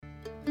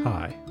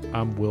Hi,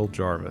 I'm Will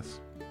Jarvis.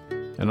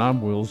 And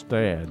I'm Will's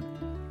dad.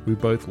 We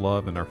both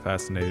love and are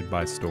fascinated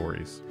by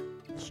stories.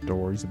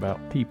 Stories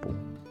about people.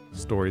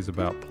 Stories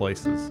about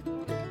places.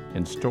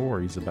 And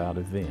stories about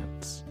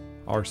events.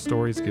 Our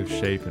stories give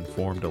shape and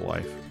form to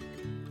life.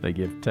 They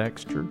give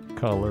texture,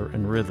 color,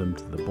 and rhythm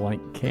to the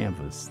blank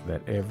canvas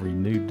that every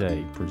new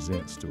day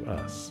presents to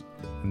us.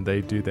 And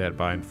they do that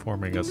by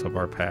informing us of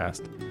our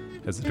past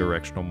as a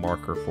directional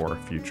marker for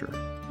our future.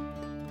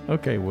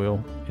 Okay,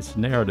 Will, it's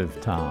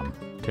narrative time.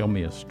 Tell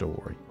me a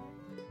story.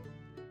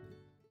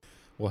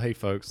 Well, hey,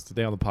 folks.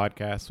 Today on the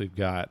podcast, we've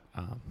got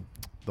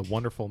the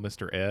wonderful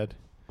Mr. Ed.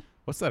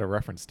 What's that a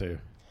reference to?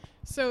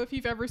 So if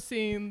you've ever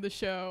seen the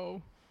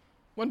show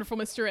Wonderful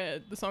Mr.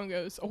 Ed, the song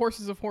goes, "A horse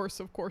is a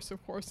horse, of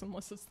course,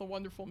 unless it's the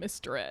wonderful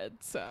Mr. Ed."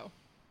 So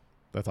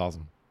That's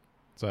awesome.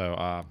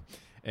 So,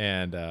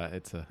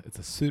 it's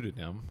a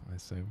pseudonym, I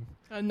assume.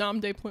 A nom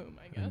de plume,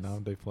 I guess. A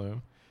nom de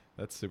plume.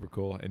 That's super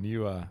cool. And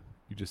you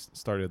just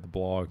started the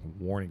blog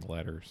Warning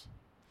Letters.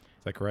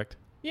 Is that correct?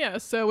 Yeah,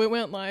 so it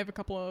went live a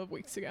couple of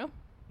weeks ago.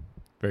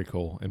 Very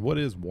cool. And what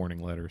is Warning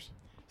Letters?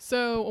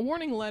 So a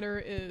warning letter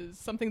is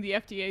something the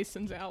FDA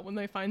sends out when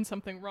they find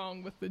something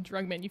wrong with the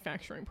drug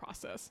manufacturing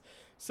process.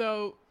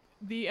 So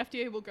the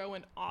FDA will go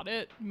and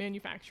audit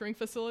manufacturing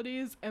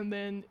facilities, and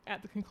then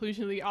at the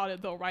conclusion of the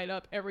audit, they'll write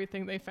up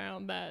everything they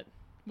found that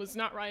was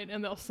not right,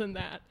 and they'll send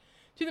that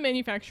to the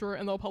manufacturer,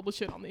 and they'll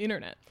publish it on the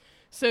internet.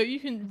 So you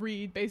can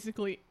read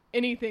basically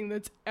anything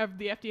that's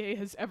the FDA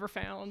has ever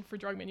found for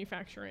drug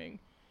manufacturing,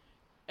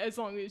 as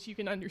long as you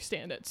can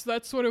understand it. So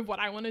that's sort of what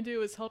I want to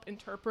do, is help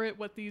interpret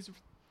what these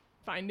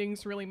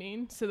findings really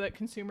mean so that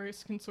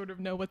consumers can sort of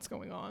know what's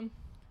going on.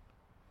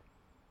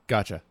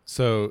 Gotcha.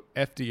 So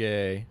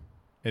FDA,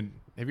 and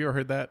have you ever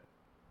heard that?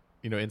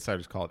 You know,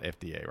 insiders call it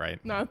FDA,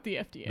 right? Not the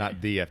FDA.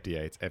 Not the FDA,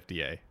 it's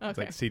FDA. Okay. It's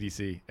like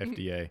CDC,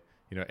 FDA.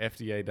 You know,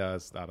 FDA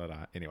does,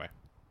 Anyway,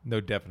 no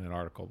definite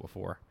article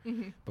before.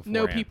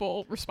 No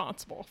people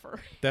responsible for.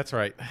 That's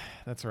right.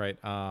 That's right.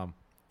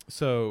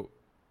 So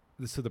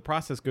the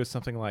process goes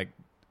something like,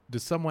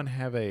 does someone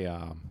have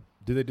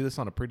do they do this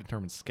on a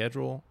predetermined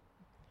schedule?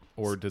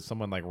 Or does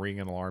someone like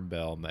ring an alarm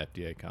bell and the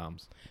FDA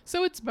comes?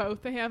 So it's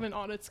both. They have an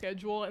audit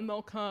schedule, and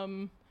they'll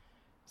come.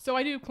 So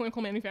I do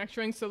clinical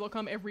manufacturing, so they'll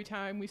come every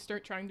time we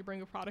start trying to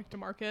bring a product to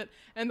market.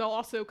 And they'll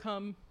also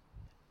come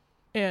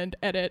and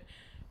edit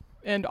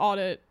and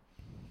audit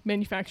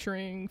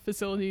manufacturing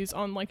facilities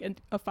on like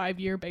a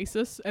 5-year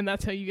basis. And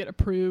that's how you get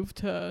approved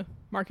to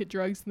market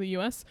drugs in the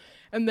US.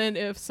 And then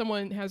if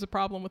someone has a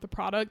problem with a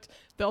product,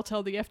 they'll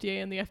tell the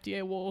FDA, and the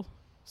FDA will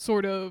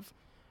sort of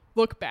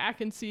look back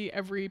and see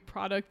every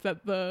product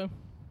that the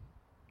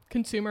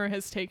consumer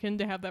has taken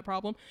to have that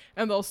problem,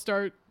 and they'll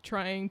start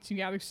trying to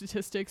gather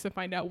statistics and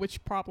find out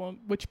which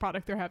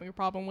product they're having a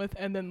problem with,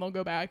 and then they'll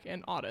go back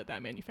and audit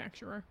that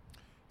manufacturer.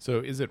 So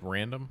is it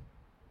random?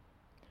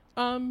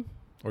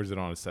 Or is it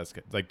on a set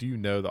schedule? Like, do you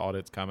know the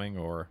audit's coming,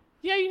 or?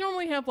 Yeah, you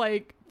normally have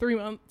like 3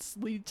 months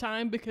lead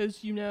time,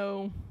 because you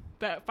know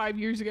that 5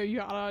 years ago you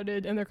got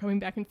audited and they're coming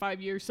back in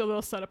 5 years, so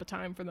they'll set up a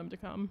time for them to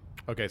come.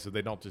 Okay, so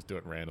they don't just do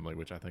it randomly,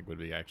 which I think would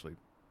be actually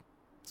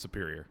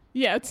superior.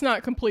 Yeah, it's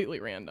not completely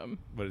random.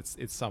 But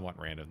it's somewhat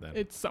random then.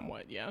 It's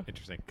somewhat, yeah.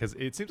 Interesting, because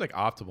it seems like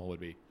optimal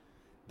would be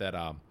that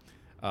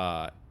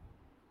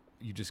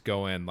you just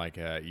go in, like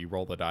you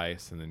roll the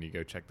dice, and then you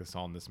go check this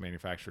on this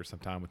manufacturer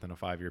sometime within a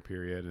 5-year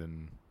period,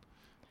 and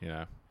you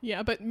know.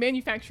 Yeah, but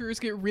manufacturers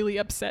get really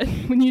upset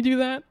when you do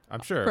that.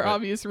 I'm sure. For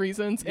obvious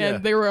reasons. Yeah.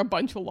 And there were a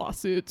bunch of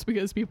lawsuits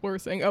because people were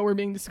saying, oh, we're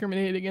being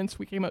discriminated against.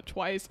 We came up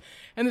twice.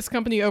 And this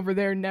company over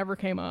there never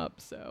came up.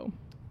 So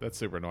that's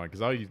super annoying,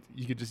 because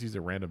you could just use a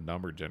random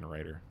number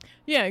generator.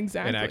 Yeah,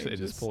 exactly. And actually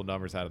just pull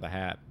numbers out of the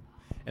hat.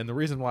 And the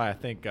reason why I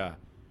think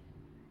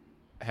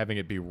having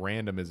it be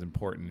random is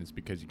important is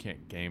because you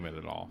can't game it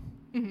at all.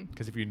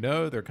 Because if you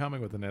know they're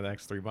coming within the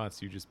next 3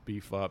 months, you just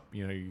beef up,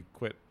 you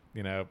quit,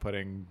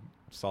 putting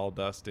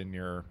sawdust in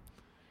your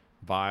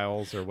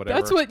vials or whatever.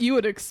 That's what you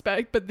would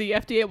expect, but the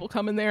FDA will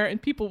come in there and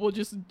people will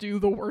just do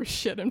the worst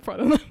shit in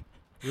front of them.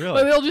 Really?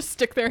 Like, they'll just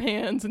stick their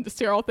hands into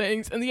sterile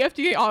things, and the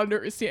FDA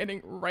auditor is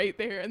standing right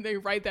there, and they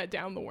write that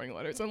down in the warning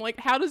letters. I'm like,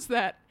 how does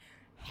that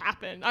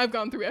happen? I've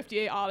gone through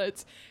FDA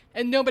audits,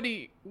 and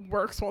nobody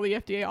works while the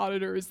FDA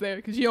auditor is there,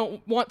 because you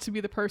don't want to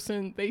be the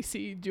person they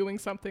see doing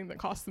something that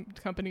costs the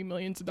company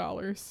millions of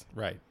dollars.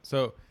 Right.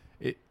 So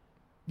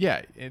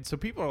yeah, and so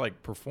people are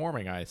like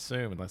performing, I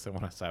assume, unless they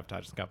want to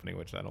sabotage the company,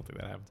 which I don't think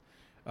that happens.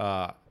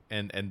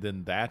 And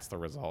then that's the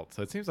result.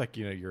 So it seems like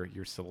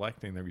you're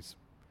selecting these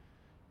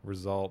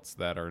results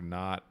that are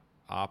not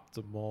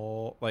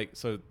optimal. Like,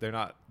 so they're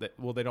not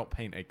they don't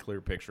paint a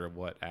clear picture of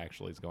what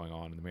actually is going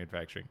on in the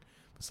manufacturing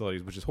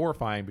facilities, which is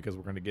horrifying, because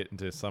we're going to get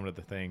into some of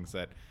the things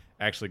that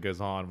actually goes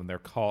on when they're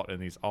caught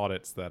in these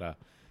audits that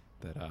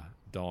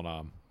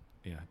don't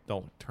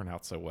turn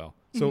out so well.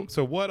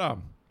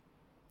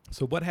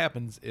 So what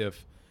happens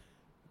if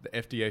the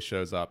FDA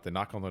shows up, they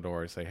knock on the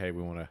door and say, hey,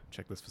 we want to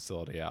check this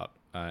facility out,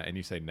 and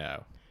you say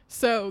no?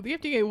 So the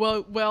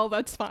FDA, well,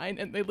 that's fine,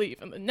 and they leave.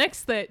 And the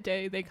next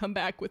day, they come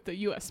back with the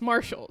U.S.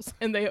 Marshals,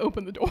 and they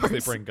open the doors. They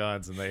bring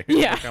guns and they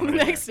yeah, they're the coming in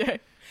next there. day.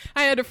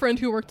 I had a friend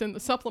who worked in the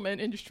supplement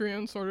industry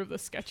on sort of the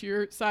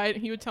sketchier side,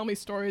 and he would tell me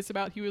stories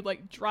about he would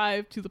like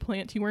drive to the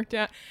plant he worked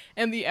at,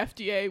 and the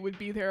FDA would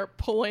be there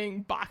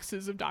pulling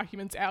boxes of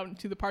documents out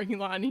into the parking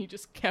lot, and he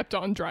just kept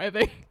on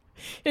driving.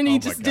 And he Oh my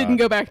just God. didn't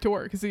go back to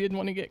work because he didn't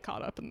want to get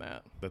caught up in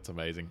that. That's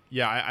amazing.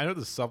 Yeah, I know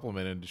the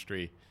supplement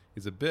industry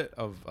is a bit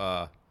of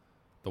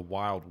the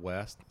Wild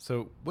West.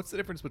 So what's the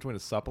difference between a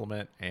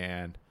supplement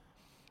and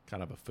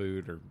kind of a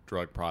food or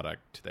drug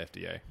product to the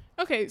FDA?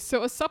 Okay,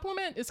 so a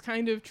supplement is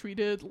kind of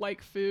treated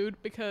like food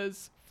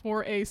because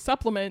for a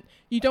supplement,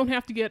 you don't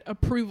have to get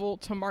approval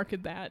to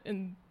market that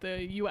in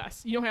the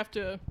U.S. You don't have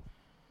to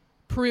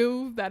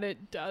prove that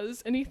it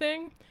does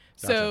anything.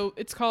 So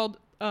it's called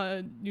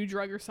a new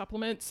drug or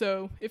supplement.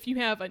 So if you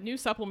have a new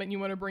supplement you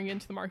want to bring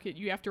into the market,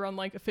 you have to run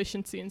like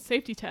efficiency and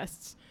safety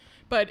tests.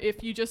 But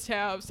if you just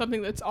have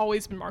something that's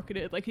always been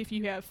marketed, like if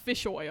you have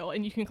fish oil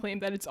and you can claim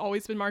that it's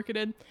always been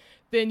marketed,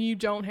 then you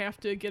don't have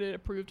to get it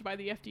approved by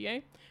the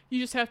FDA. You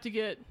just have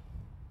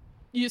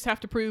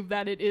to prove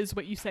that it is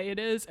what you say it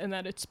is and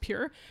that it's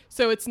pure.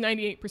 So it's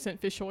 98%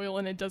 fish oil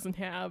and it doesn't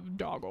have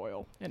dog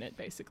oil in it,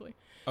 basically.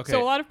 Okay.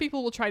 So a lot of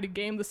people will try to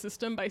game the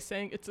system by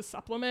saying it's a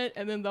supplement,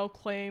 and then they'll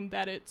claim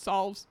that it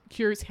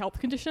cures health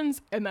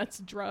conditions, and that's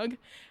a drug.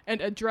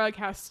 And a drug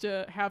has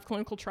to have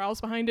clinical trials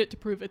behind it to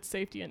prove its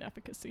safety and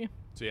efficacy.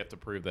 So you have to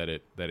prove that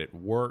it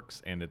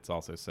works and it's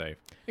also safe.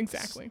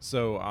 Exactly.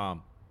 So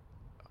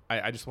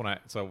I just want to.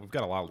 So we've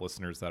got a lot of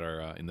listeners that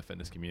are in the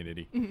fitness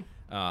community.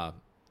 Mm-hmm.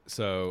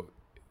 So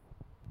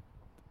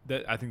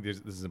that I think this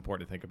is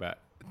important to think about,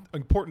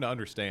 important to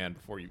understand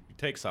before you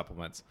take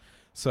supplements.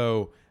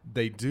 So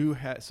they do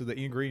have. So the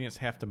ingredients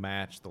have to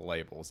match the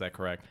label. Is that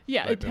correct?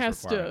 Yeah, Like it this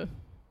has requirement? to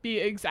be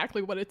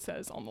exactly what it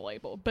says on the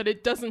label, but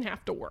it doesn't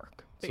have to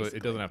work. So Basically.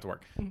 it doesn't have to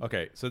work. Mhm.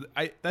 Okay. So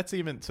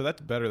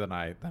that's better than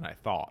I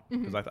thought,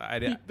 because I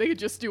didn't. They could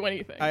just do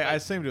anything. I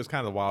assumed it was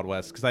kind of the Wild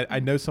West, because I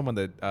know someone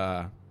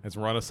that has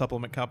run a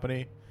supplement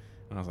company,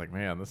 and I was like,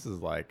 man, this is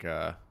like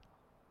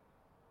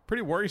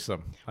pretty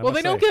worrisome. Well,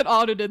 they don't get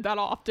audited that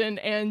often,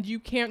 and you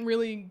can't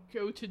really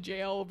go to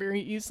jail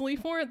very easily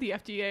for it. The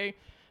FDA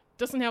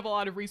doesn't have a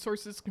lot of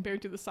resources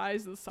compared to the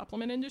size of the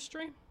supplement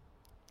industry.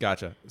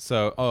 Gotcha.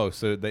 So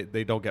so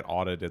they don't get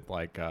audited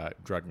like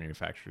drug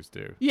manufacturers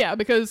do. Yeah,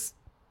 because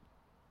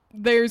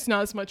there's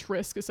not as much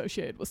risk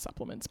associated with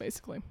supplements,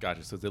 basically.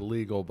 Gotcha. So it's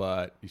illegal,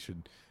 but you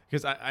should,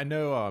 because I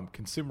know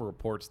Consumer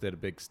Reports did a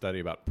big study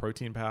about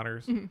protein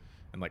powders and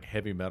like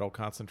heavy metal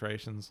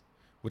concentrations,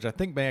 which I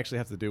think may actually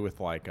have to do with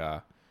like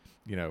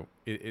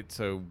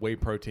so whey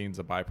protein's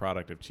a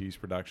byproduct of cheese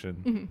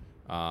production,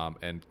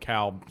 and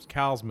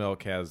cow's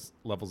milk has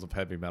levels of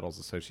heavy metals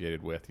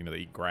associated with they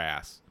eat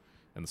grass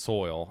and the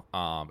soil,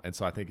 and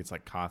so I think it's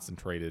like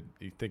concentrated.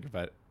 You think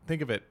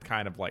of it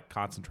kind of like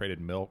concentrated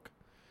milk.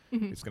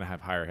 It's going to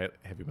have higher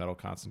heavy metal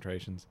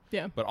concentrations.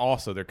 Yeah. But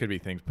also there could be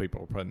things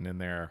people are putting in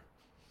there,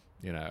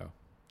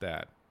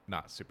 that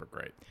not super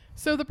great.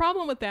 So the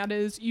problem with that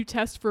is you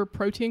test for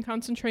protein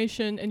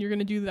concentration, and you're going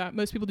to do that.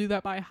 Most people do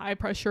that by high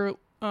pressure,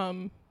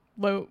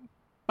 low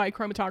by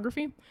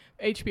chromatography,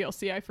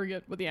 HPLC. I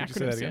forget what the Could you say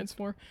that acronym again? stands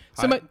for.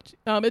 High- So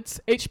much, it's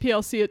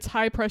HPLC. It's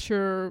high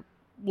pressure,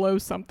 low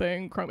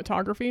something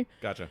chromatography.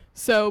 Gotcha.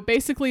 So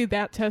basically,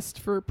 that tests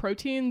for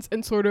proteins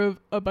and sort of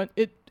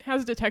it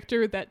has a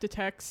detector that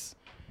detects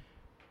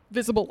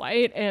visible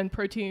light, and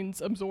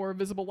proteins absorb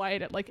visible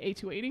light at like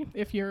A280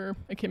 if you're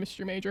a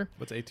chemistry major.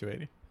 What's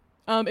A280?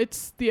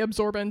 It's the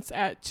absorbance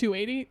at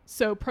 280.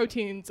 So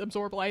proteins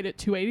absorb light at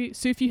 280.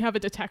 So if you have a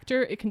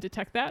detector, it can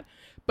detect that.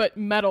 But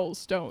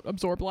metals don't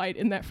absorb light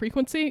in that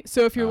frequency.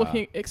 So if you're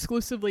looking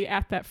exclusively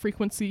at that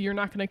frequency, you're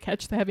not going to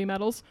catch the heavy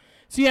metals.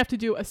 So you have to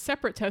do a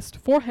separate test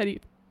for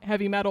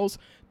heavy metals,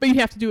 but you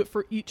have to do it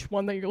for each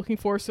one that you're looking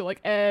for. So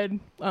like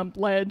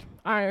lead,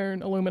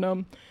 iron,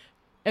 aluminum.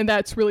 And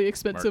that's really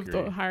expensive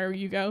Mercury. the higher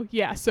you go.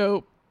 Yeah,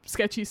 so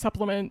sketchy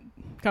supplement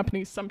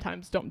companies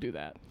sometimes don't do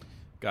that.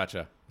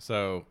 Gotcha.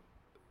 So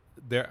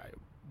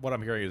what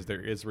I'm hearing is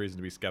there is reason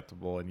to be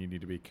skeptical, and you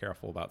need to be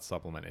careful about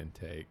supplement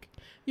intake.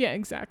 Yeah,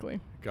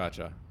 exactly.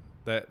 Gotcha.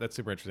 That's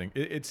super interesting.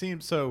 It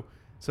seems so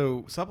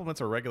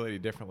supplements are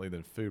regulated differently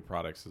than food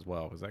products as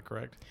well. Is that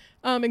correct?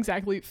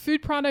 Exactly.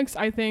 Food products,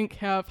 I think,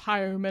 have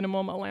higher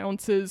minimum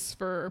allowances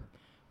for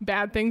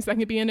bad things that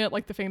can be in it,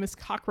 like the famous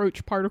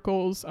cockroach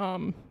particles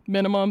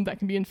minimum that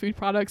can be in food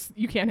products.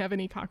 You can't have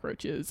any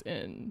cockroaches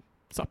in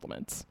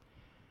supplements.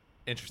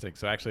 Interesting.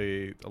 So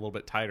actually a little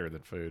bit tighter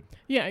than food.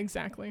 Yeah,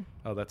 exactly.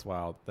 Oh, that's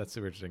wild. That's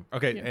super interesting.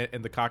 Okay, Yeah.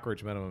 and the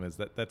cockroach minimum is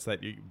that's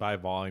that you by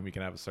volume you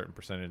can have a certain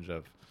percentage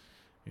of,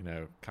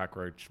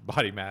 cockroach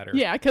body matter.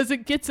 Yeah, because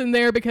it gets in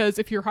there because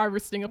if you're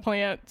harvesting a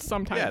plant,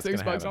 sometimes it's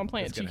there's gonna bugs happen. on It's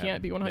plants. You gonna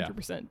can't be happen.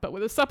 100%. But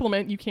with a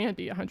supplement, you can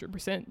be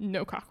 100%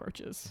 no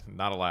cockroaches.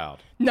 Not allowed.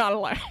 Not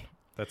allowed.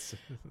 That's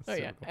Oh,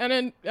 yeah. cool. And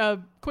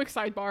then quick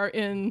sidebar,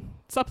 in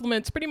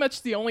supplements, pretty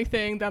much the only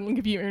thing that will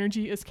give you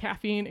energy is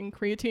caffeine and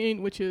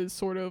creatine, which is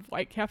sort of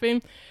like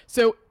caffeine.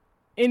 So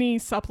any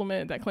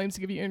supplement that claims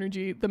to give you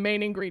energy, the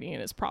main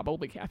ingredient is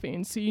probably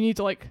caffeine. So you need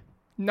to like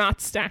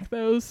not stack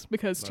those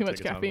because Not too much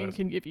take a ton of caffeine those.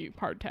 can give you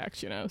heart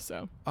attacks,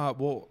 so.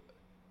 Well,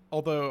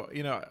 although,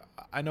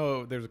 I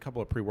know there's a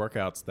couple of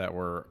pre-workouts that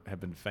have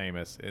been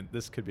famous, and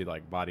this could be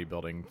like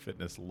bodybuilding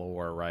fitness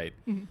lore, right?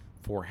 Mm-hmm.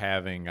 For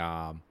having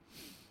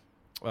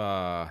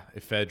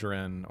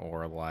ephedrine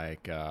or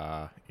like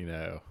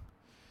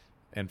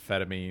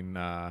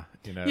amphetamine,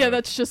 Yeah,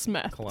 that's just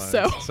meth. clones.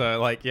 So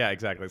like, yeah,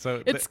 exactly.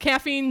 So it's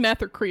caffeine,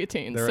 meth, or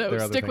creatine. there So are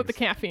other stick with the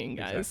things. caffeine,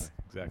 guys.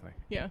 Exactly.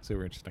 Yeah.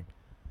 Super interesting.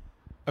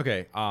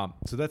 Okay,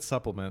 so that's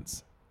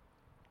supplements.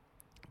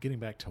 Getting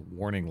back to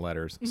warning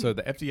letters. Mm-hmm. So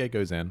the FDA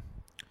goes in,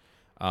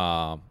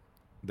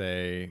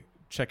 they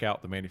check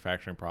out the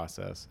manufacturing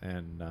process,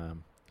 and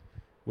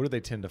what do they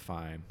tend to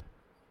find?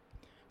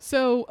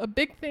 So a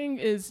big thing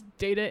is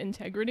data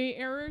integrity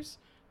errors.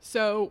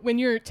 So when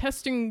you're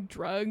testing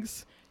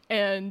drugs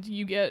and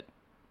you get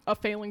a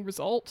failing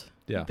result,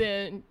 Yeah.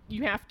 then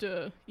you have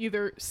to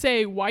either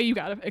explain why you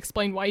got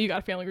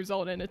a failing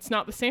result and it's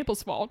not the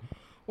sample's fault,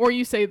 or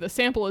you say the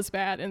sample is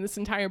bad and this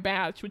entire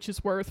batch, which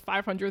is worth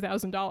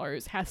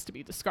 $500,000, has to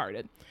be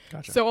discarded.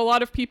 Gotcha. So a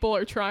lot of people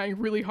are trying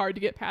really hard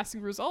to get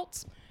passing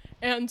results.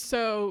 And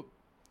so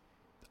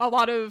a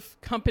lot of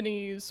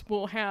companies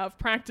will have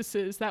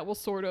practices that will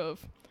sort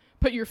of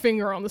put your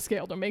finger on the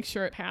scale to make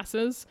sure it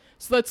passes.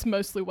 So that's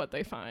mostly what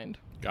they find.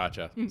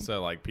 Gotcha. Mhm. So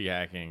like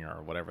p-hacking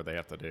or whatever they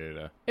have to do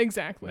to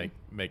Exactly.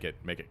 make it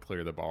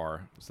clear the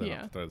bar, so they don't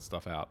Yeah. have to throw the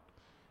stuff out.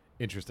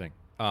 Interesting.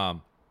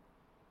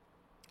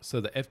 So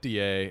the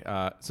FDA.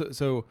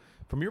 So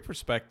from your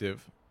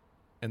perspective,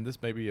 and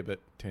this may be a bit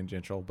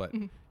tangential, but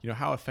Mhm.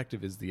 how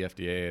effective is the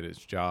FDA at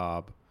its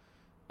job?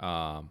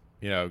 I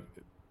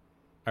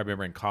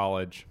remember in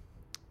college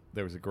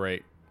there was a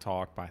great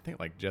talk by I think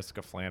like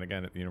Jessica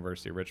Flanagan at the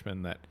University of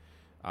Richmond that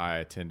I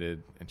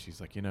attended, and she's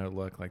like,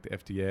 look, like the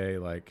FDA,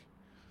 like,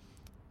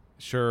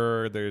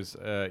 sure, there's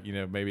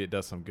maybe it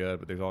does some good,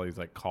 but there's all these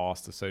like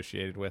costs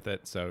associated with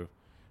it. So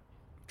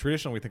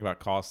traditionally we think about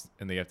costs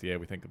in the FDA,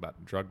 we think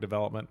about drug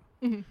development.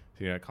 Mhm.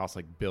 So, it costs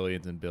like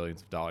billions and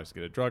billions of dollars to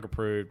get a drug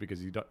approved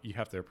because you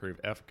have to approve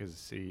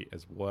efficacy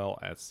as well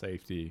as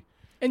safety.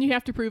 And you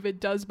have to prove it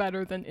does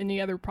better than any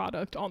other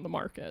product on the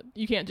market.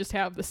 You can't just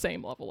have the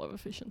same level of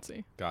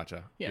efficiency.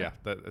 Gotcha. Yeah.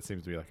 That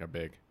seems to be like a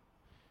big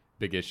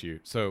issue.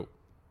 So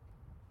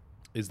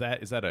is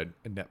that a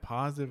net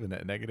positive, a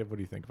net negative? What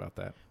do you think about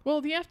that? Well,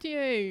 the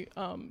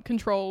FDA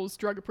controls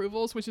drug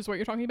approvals, which is what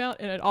you're talking about,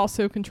 and it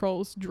also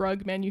controls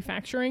drug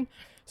manufacturing.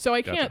 So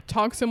I Gotcha. can't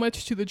talk so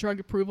much to the drug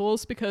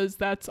approvals because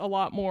that's a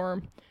lot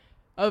more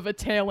of a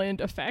tail end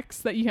effects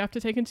that you have to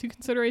take into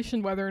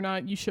consideration, whether or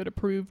not you should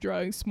approve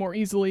drugs more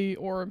easily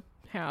or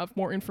have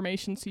more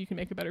information so you can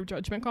make a better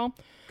judgment call.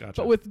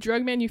 Gotcha. But with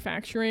drug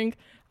manufacturing,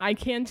 I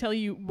can tell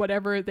you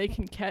whatever they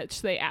can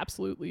catch, they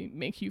absolutely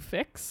make you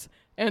fix.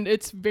 And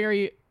it's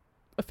very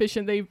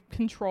efficient. They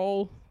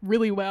control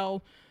really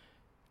well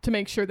to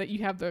make sure that you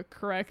have the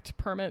correct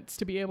permits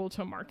to be able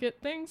to market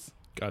things.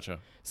 Gotcha.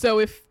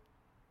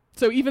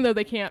 So even though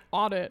they can't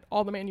audit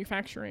all the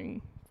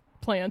manufacturing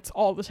plants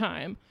all the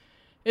time,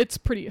 it's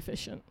pretty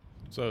efficient.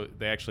 So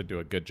they actually do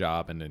a good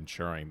job in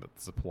ensuring that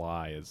the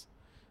supply is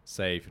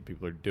safe and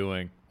people are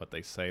doing what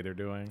they say they're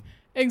doing.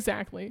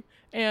 Exactly.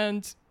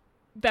 And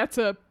that's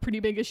a pretty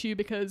big issue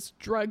because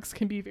drugs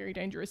can be very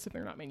dangerous if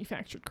they're not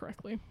manufactured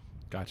correctly.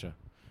 Gotcha.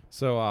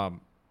 So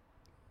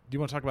do you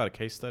want to talk about a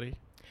case study?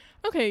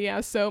 Okay, yeah.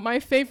 So my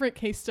favorite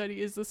case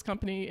study is this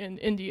company in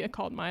India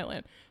called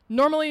Mylan.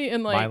 Normally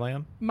in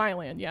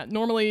Mylan, yeah.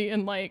 Normally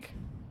in like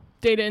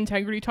data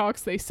integrity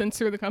talks, they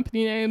censor the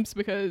company names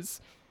because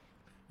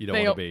You don't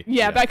want to be.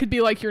 Yeah, that could be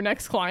like your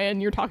next client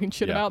and you're talking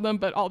shit Yeah. about them,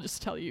 but I'll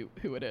just tell you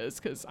who it is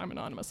because I'm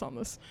anonymous on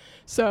this.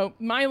 So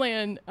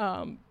Mylan,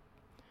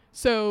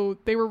 so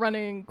they were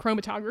running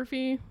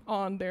chromatography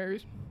on their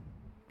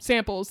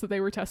samples that they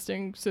were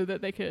testing so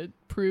that they could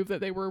prove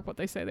that they were what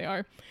they say they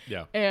are.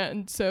 Yeah.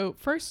 And so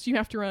first you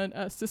have to run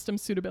a system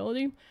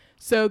suitability.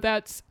 So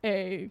that's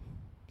a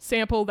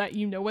sample that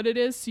you know what it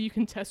is so you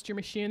can test your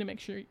machine and make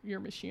sure your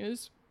machine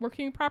is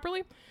working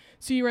properly.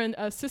 So you run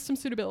a system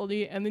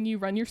suitability and then you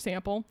run your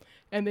sample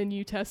and then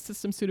you test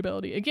system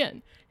suitability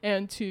again.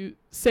 And to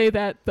say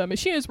that the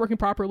machine is working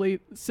properly,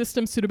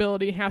 system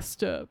suitability has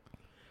to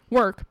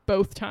work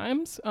both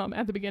times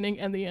at the beginning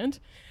and the end.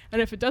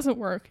 And if it doesn't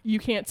work, you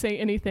can't say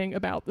anything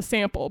about the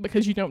sample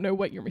because you don't know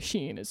what your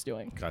machine is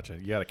doing. Gotcha.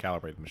 You got to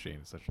calibrate the machine,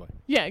 essentially.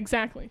 Yeah,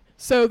 exactly.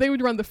 So they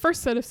would run the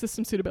first set of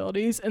system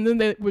suitabilities, and then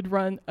they would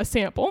run a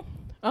sample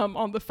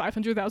on the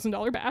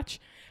 $500,000 batch.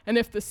 And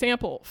if the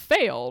sample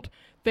failed,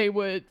 they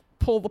would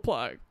pull the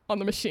plug on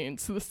the machine.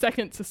 So the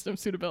second system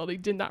suitability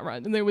did not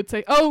run. And they would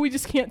say, oh, we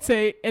just can't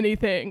say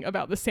anything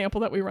about the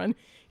sample that we run,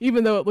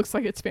 even though it looks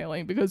like it's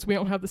failing because we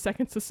don't have the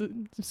second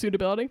system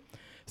suitability.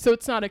 So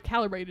it's not a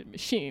calibrated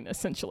machine,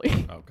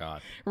 essentially. Oh,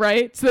 God.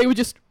 Right? So they would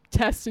just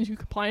test into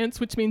compliance,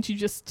 which means you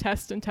just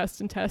test and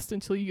test and test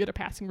until you get a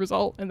passing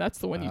result, and that's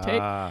the one you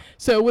take.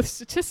 So with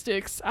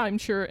statistics, I'm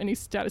sure any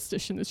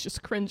statistician is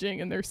just cringing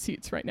in their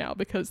seats right now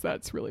because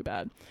that's really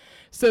bad.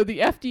 So the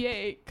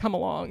FDA come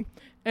along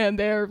and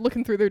they're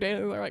looking through their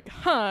data and they're like,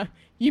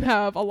 you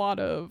have a lot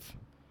of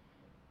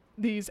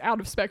these out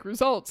of spec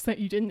results that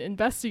you didn't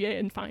investigate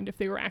and find if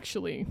they were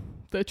actually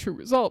the true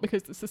result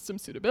because the system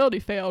suitability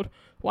failed.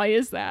 Why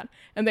is that?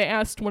 And they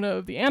asked one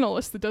of the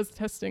analysts that does the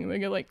testing, and they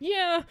go like,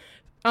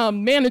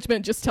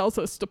 management just tells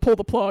us to pull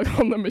the plug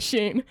on the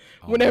machine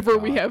whenever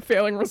we have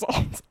failing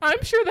results.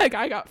 I'm sure that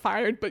guy got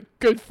fired, but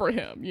good for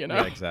him, you know?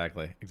 Yeah,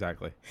 exactly.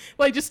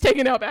 Like just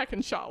taken out back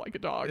and shot like a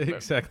dog. But,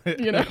 Exactly.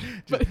 you know?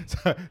 But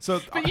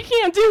but you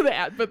can't do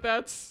that, but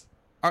that's...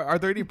 Are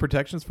there any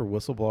protections for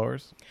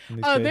whistleblowers in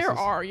these cases? There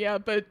are, yeah,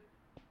 but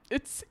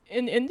it's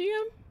in India,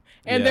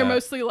 and they're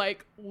mostly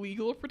like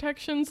legal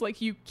protections.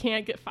 Like you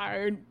can't get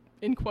fired,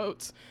 in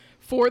quotes,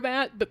 for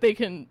that, but they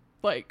can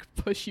like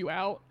push you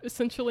out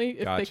essentially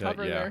if they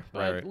cover their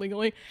butt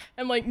legally.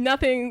 And like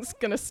nothing's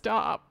gonna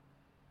stop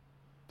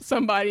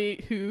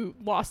somebody who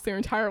lost their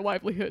entire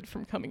livelihood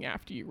from coming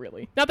after you,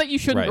 really. Not that you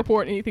shouldn't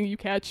report anything you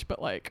catch,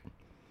 but like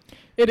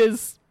it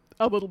is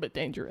a little bit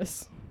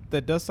dangerous.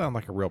 That does sound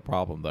like a real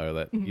problem, though.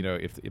 That you know,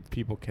 if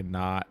people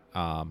cannot,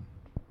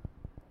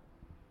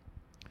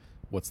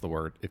 what's the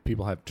word? If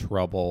people have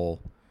trouble,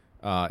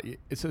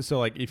 so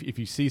like if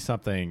you see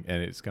something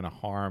and it's going to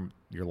harm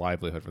your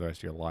livelihood for the rest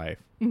of your life,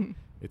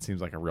 it seems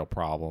like a real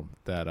problem.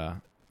 That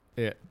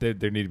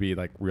there need to be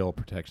like real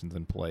protections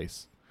in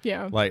place.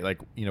 Yeah. Like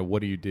you know,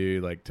 what do you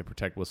do like to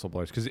protect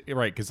whistleblowers?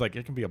 Because like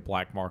it can be a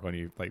black mark on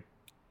you, like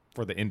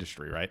for the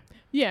industry, right?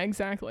 Yeah,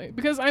 exactly.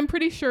 Because I'm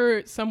pretty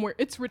sure somewhere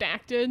it's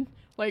redacted.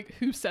 Like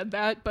who said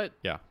that, but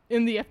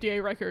in the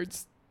FDA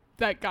records,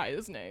 that guy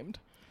is named,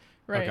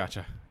 right? Oh,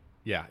 gotcha.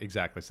 Yeah,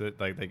 exactly. So that,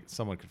 like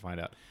someone could find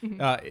out.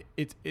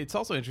 It's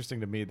also interesting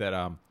to me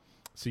that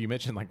so you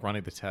mentioned like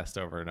running the test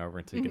over and over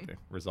until you get the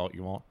result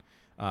you want.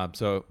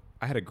 So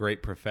I had a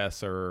great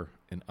professor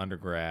in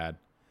undergrad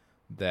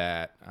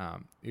that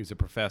he was a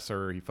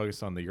professor. He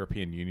focused on the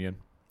European Union,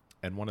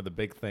 and one of the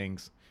big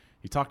things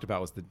he talked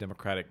about was the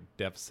democratic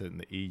deficit in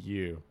the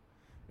EU.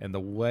 And the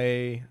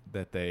way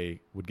that they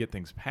would get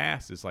things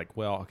passed is like,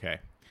 well, okay,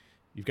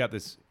 you've got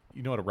this,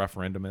 you know what a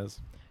referendum is?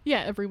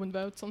 Yeah, everyone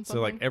votes on something.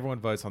 So like everyone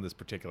votes on this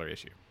particular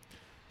issue.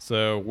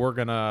 So we're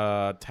going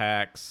to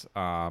tax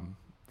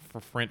for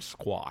French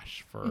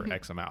squash for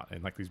X amount.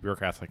 And like these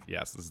bureaucrats like,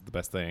 yes, this is the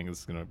best thing. This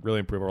is going to really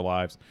improve our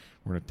lives.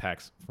 We're going to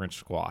tax French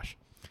squash.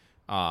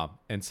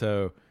 And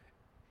so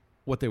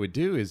what they would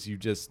do is you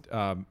just,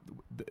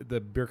 the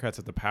bureaucrats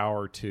have the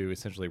power to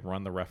essentially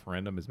run the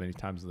referendum as many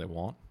times as they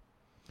want.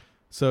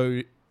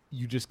 So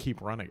you just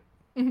keep running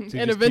it. So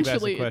and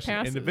eventually it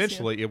passes. And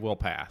eventually it will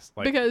pass.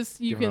 Like, because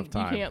you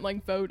can't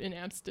like vote in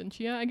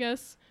abstentia, I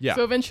guess. Yeah.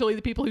 So eventually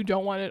the people who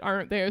don't want it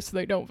aren't there, so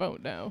they don't vote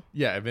now.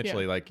 Yeah,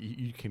 eventually like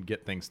you can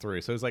get things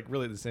through. So it's like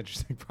really this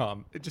interesting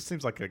problem. It just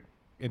seems like a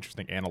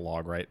interesting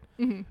analog, right?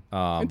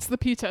 It's the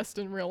P test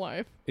in real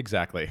life.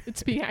 Exactly.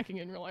 It's P hacking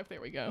in real life.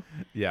 There we go.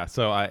 Yeah.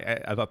 So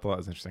I thought that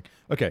was interesting.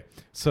 Okay.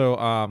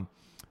 So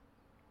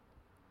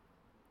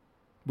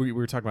we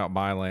were talking about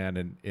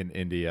Mylan in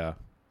India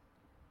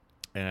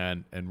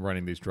and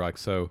running these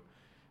drugs. So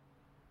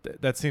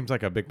that seems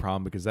like a big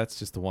problem because that's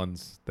just the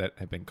ones that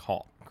have been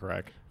caught,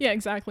 correct? Yeah,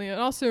 exactly. It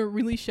also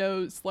really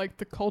shows like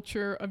the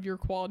culture of your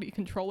quality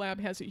control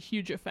lab has a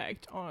huge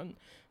effect on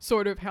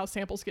sort of how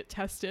samples get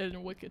tested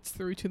and what gets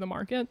through to the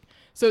market.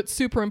 So it's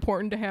super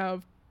important to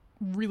have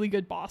really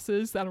good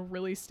bosses that'll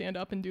really stand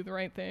up and do the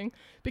right thing,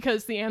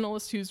 because the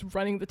analyst who's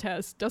running the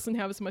test doesn't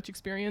have as much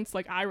experience.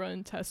 Like I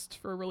run tests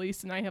for a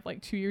release and I have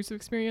like 2 years of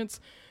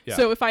experience. Yeah.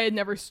 So if I had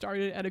never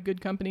started at a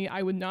good company,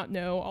 I would not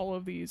know all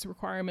of these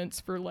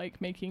requirements for like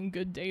making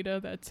good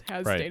data that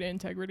has data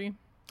integrity.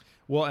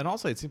 Well, and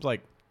also it seems like,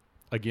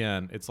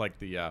 again, it's like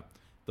the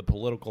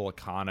political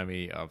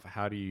economy of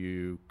how do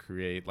you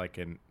create like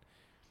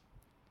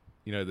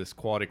this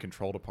quality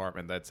control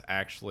department that's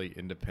actually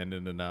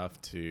independent enough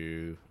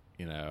to,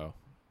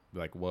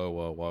 like,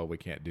 whoa, we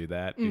can't do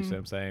that. You see what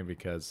I'm saying?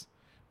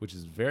 Which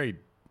is it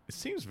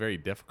seems very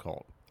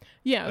difficult.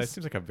 Yeah. It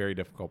seems like a very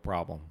difficult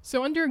problem.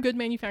 So under good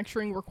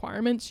manufacturing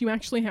requirements, you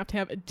actually have to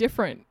have a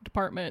different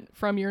department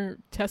from your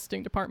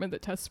testing department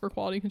that tests for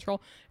quality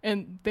control.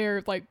 And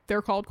they're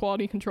called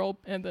quality control,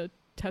 and the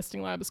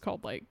testing lab is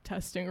called like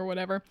testing or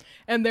whatever.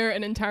 And they're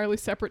an entirely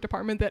separate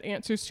department that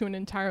answers to an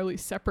entirely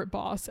separate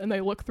boss. And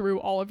they look through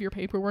all of your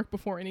paperwork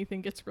before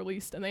anything gets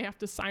released, and they have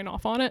to sign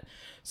off on it.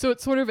 So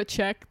it's sort of a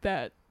check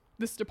that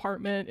this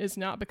department is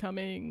not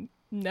becoming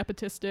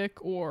nepotistic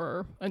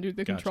or under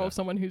the control of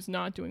someone who's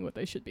not doing what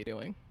they should be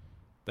doing.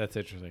 That's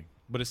interesting.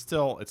 But it's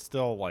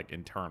still like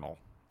internal.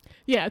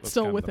 Yeah, it's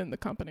still within the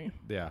company.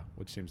 Yeah,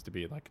 which seems to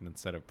be like an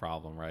incentive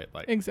problem, right?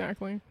 Like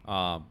exactly.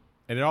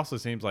 And it also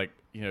seems like,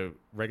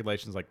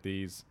 regulations like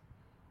these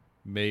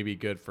may be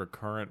good for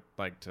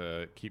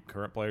to keep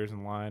current players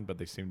in line, but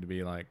they seem to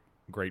be like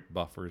great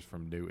buffers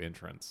from new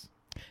entrants.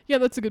 Yeah,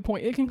 that's a good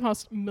point. It can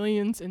cost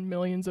millions and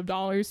millions of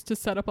dollars to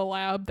set up a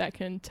lab that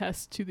can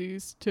test to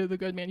the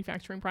good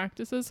manufacturing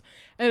practices.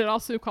 And it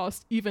also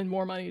costs even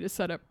more money to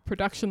set up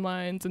production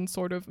lines and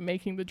sort of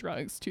making the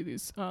drugs to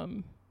these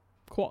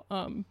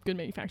good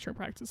manufacturing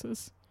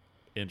practices.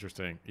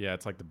 Interesting. Yeah,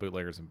 it's like the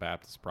bootleggers and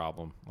Baptists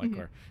problem. Like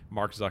where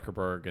Mark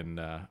Zuckerberg and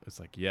it's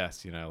like,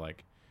 yes,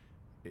 like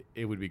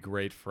it would be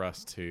great for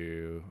us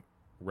to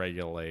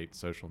regulate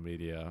social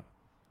media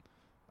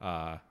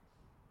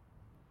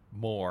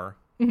more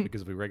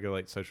because if we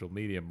regulate social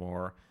media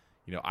more,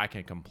 I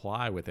can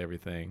comply with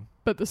everything.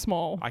 But the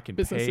small I can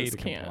businesses pay to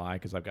can't. comply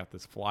because I've got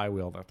this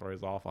flywheel that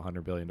throws off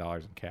 $100 billion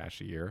in cash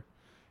a year.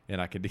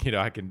 And I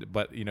can,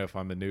 but if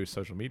I'm a new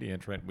social media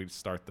entrant, we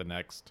start the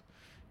next,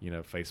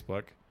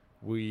 Facebook.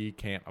 We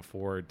can't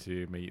afford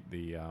to meet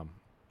the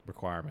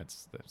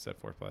requirements that set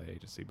forth by the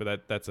agency.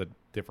 But that's a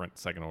different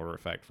second order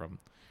effect from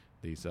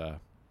these,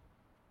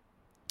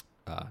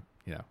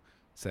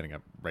 setting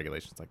up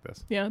regulations like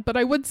this. Yeah, but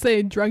I would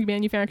say drug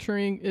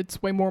manufacturing,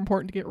 it's way more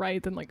important to get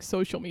right than like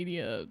social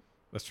media.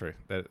 That's true.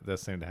 That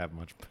does seem to have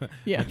much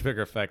Yeah. much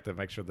bigger effect to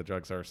make sure the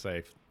drugs are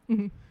safe.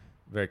 Mm-hmm.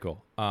 Very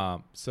cool.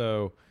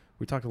 So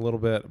we talked a little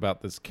bit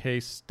about this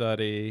case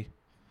study.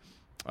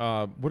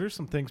 What are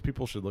some things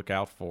people should look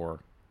out for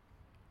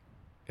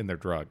in their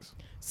drugs?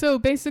 So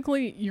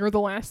basically, you're the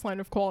last line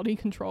of quality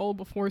control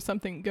before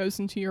something goes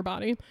into your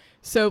body.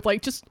 So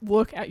like, just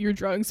look at your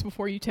drugs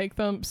before you take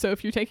them. So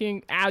if you're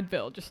taking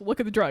Advil, just look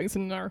at the drugs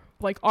and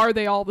are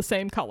they all the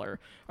same color?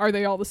 Are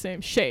they all the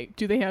same shape?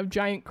 Do they have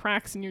giant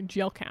cracks in your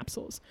gel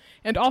capsules?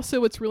 And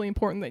also what's really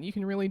important that you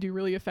can really do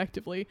really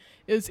effectively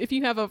is if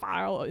you have a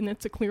vial and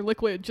it's a clear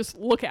liquid, just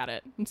look at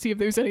it and see if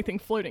there's anything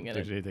floating in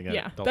it.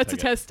 Yeah, that's a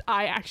test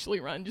I actually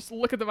run. Just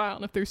look at the vial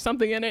and if there's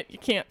something in it, you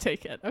can't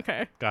take it.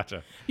 Okay.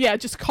 Gotcha. Yeah,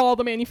 just call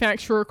the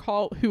manufacturer,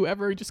 call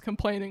whoever, just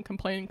complain and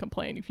complain and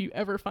complain if you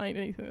ever find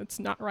anything that's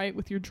not right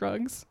with your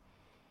drugs.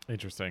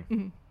 Interesting.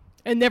 Mm-hmm.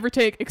 And never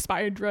take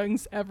expired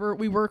drugs ever.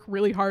 We work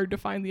really hard to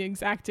find the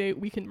exact date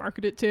we can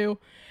market it to.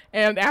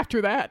 And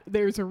after that,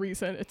 there's a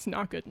reason it's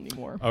not good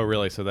anymore. Oh,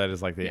 really? So that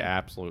is like the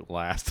absolute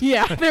last.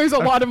 Yeah, there's a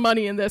lot of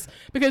money in this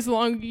because the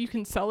longer you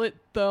can sell it,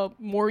 the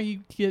more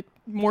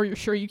you're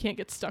sure you can't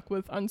get stuck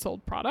with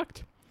unsold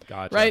product.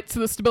 Gotcha. Right?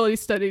 So the stability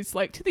studies,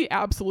 like to the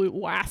absolute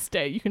last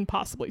day you can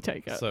possibly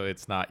take it. So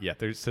it's not yet.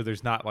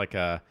 There's not like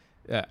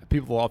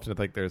people often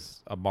think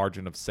there's a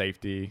margin of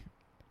safety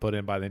put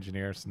in by the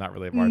engineers. It's not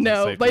really a margin of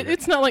safety. No, but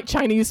it's not like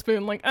Chinese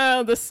food. Like,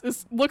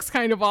 this looks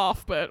kind of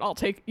off, but I'll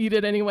eat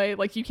it anyway.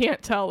 Like, you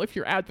can't tell if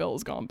your Advil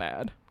has gone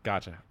bad.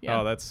 Gotcha. Yeah.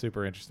 Oh, that's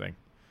super interesting.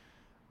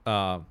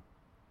 Very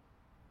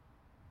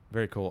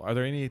cool. Are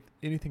there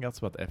anything else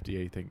about the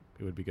FDA you think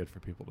it would be good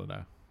for people to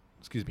know?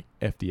 Excuse me,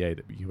 FDA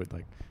that you would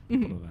like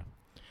people to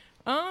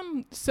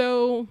know?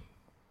 So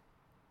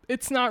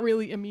it's not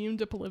really immune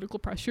to political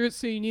pressures,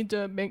 so you need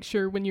to make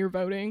sure when you're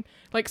voting,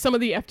 like some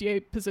of the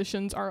FDA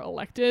positions are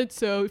elected,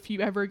 so if you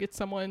ever get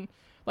someone,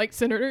 like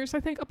senators, I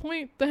think,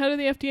 appoint the head of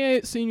the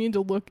FDA, so you need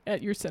to look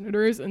at your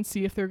senators and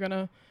see if they're going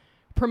to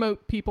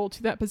promote people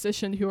to that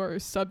position who are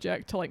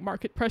subject to like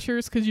market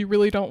pressures, because you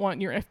really don't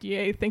want your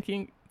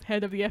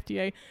head of the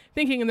FDA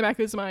thinking in the back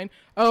of his mind,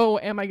 oh,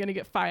 am I going to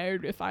get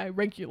fired if I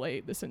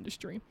regulate this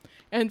industry?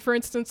 And for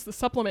instance, the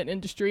supplement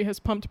industry has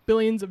pumped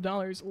billions of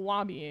dollars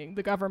lobbying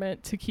the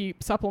government to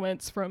keep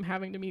supplements from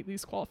having to meet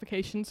these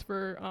qualifications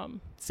for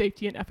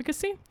safety and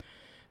efficacy.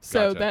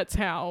 So Gotcha. that's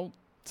how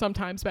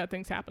sometimes bad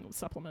things happen with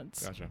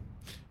supplements. Gotcha.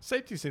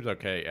 Safety seems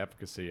okay.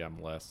 Efficacy, I'm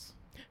less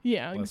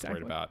Exactly.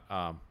 worried about.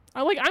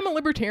 I'm a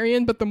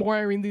libertarian, but the more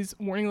I read these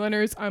warning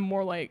letters, I'm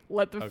more like,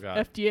 let the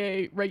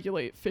FDA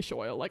regulate fish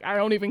oil. Like, I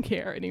don't even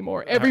care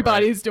anymore.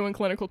 Everybody's doing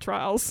clinical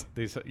trials.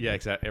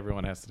 Exactly.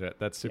 Everyone has to do it.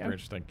 That's super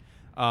interesting.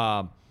 We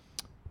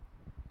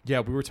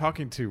were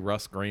talking to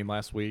Russ Green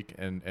last week,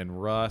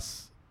 and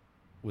Russ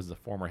was the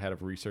former head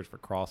of research for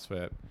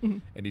CrossFit,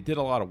 and he did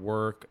a lot of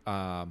work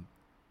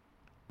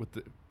with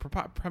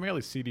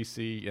primarily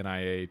CDC,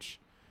 NIH,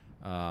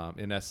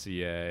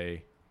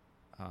 NSCA,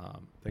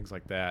 things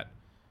like that.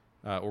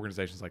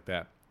 Organizations like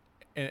that.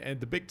 And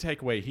the big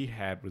takeaway he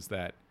had was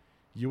that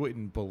you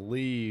wouldn't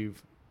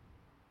believe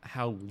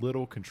how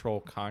little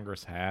control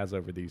Congress has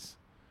over these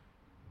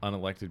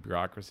unelected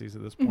bureaucracies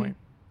at this point.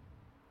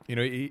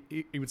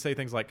 He would say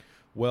things like,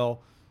 well,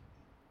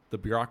 the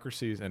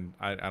bureaucracies, and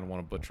I don't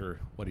want to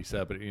butcher what he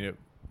said, but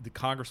the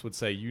Congress would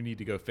say, you need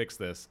to go fix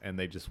this, and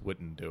they just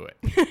wouldn't do it.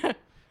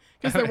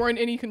 Because there weren't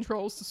any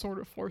controls to sort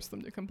of force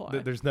them to comply.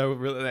 There's no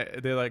really.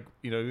 They're like,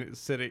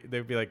 sitting.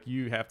 They'd be like,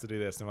 you have to do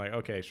this. And I'm like,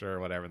 okay, sure,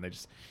 whatever. And they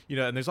just,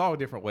 and there's all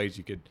different ways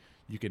you could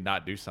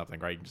not do something,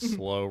 right? You can just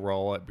slow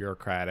roll it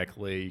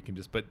bureaucratically. You can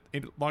just, but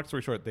long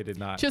story short, they did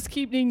not. Just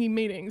keep needing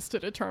meetings to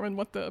determine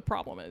what the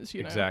problem is.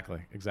 Exactly.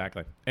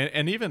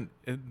 And even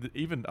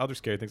other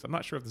scary things. I'm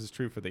not sure if this is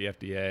true for the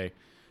FDA.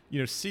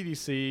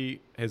 CDC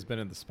has been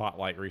in the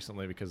spotlight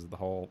recently because of the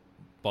whole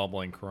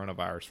bubbling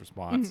coronavirus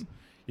response.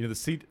 The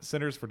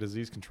Centers for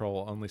Disease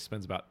Control only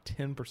spends about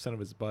 10%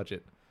 of its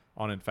budget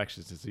on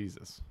infectious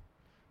diseases,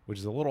 which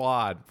is a little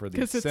odd for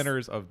the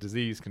Centers of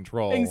Disease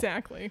Control.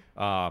 Exactly.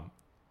 So,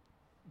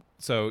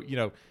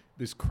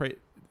 this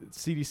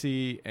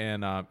CDC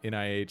and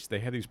NIH, they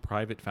have these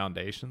private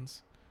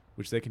foundations,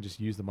 which they can just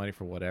use the money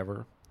for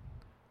whatever.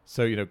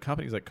 So,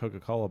 companies like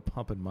Coca-Cola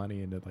pumping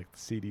money into like the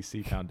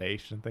CDC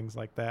Foundation and things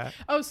like that.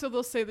 Oh, so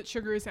they'll say that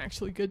sugar is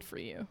actually good for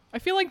you. I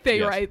feel like the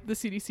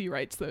CDC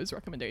writes those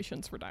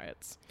recommendations for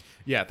diets.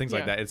 Yeah, things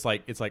like that. It's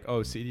like,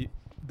 oh,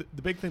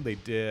 the big thing they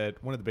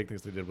did, one of the big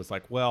things they did was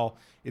like, well,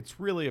 it's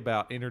really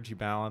about energy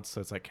balance.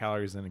 So it's like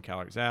calories in and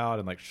calories out,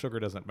 and like sugar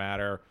doesn't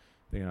matter.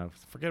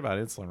 Forget about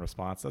insulin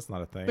response. That's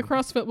not a thing. The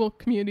CrossFit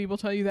community will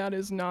tell you that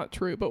is not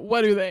true, but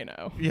what do they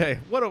know? Yeah,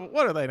 what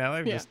do they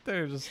know?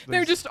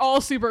 They're just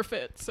all super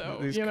fit. So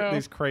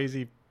these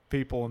crazy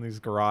people in these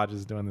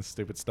garages doing this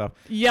stupid stuff,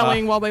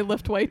 yelling while they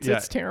lift weights. Yeah,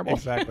 it's terrible.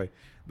 Exactly.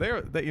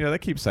 They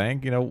keep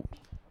saying,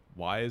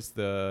 why is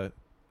the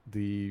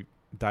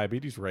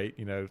diabetes rate,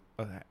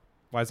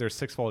 why is there a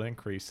 6-fold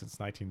increase since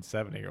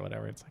 1970 or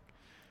whatever? It's like,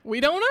 we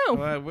don't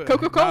know.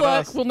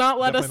 Coca-Cola will not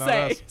let us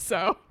say.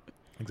 So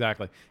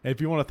exactly. And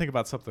if you want to think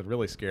about something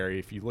really scary,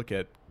 if you look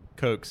at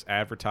Coke's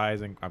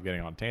advertising, I'm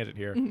getting on a tangent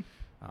here.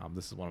 Mm-hmm.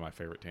 This is one of my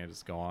favorite tangents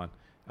to go on.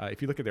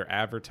 If you look at their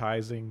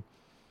advertising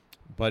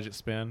budget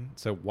spend,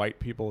 so white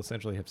people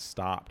essentially have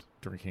stopped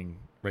drinking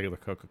regular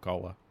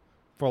Coca-Cola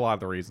for a lot of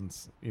the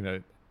reasons,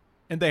 and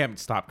they haven't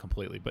stopped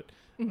completely, but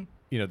mm-hmm.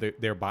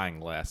 They're buying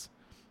less.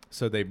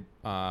 So they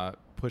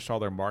pushed all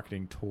their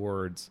marketing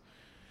towards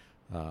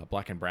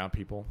black and brown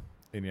people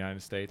in the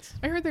United States.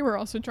 I heard they were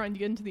also trying to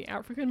get into the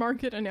African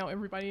market, and now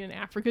everybody in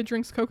Africa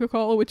drinks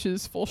Coca-Cola, which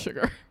is full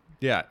sugar.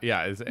 Yeah,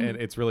 and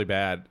it's really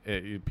bad.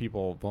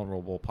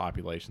 Vulnerable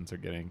populations are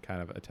getting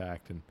kind of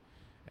attacked,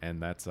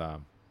 and that's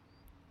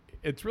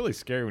it's really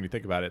scary when you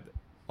think about it.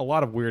 A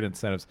lot of weird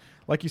incentives.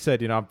 Like you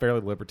said, I'm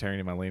fairly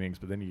libertarian in my leanings,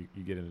 but then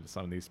you get into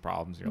some of these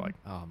problems, and you're like,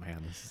 oh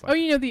man, this is like...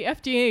 Oh, the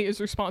FDA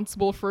is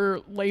responsible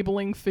for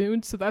labeling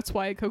food, so that's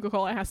why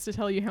Coca-Cola has to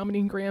tell you how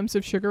many grams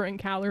of sugar and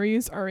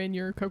calories are in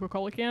your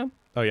Coca-Cola can.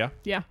 Oh, yeah?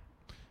 Yeah.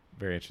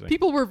 Very interesting.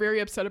 People were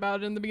very upset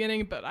about it in the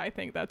beginning, but I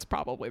think that's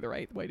probably the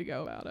right way to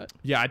go about it.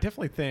 Yeah, I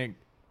definitely think...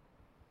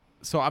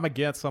 So I'm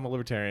a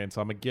libertarian,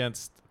 so I'm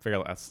against...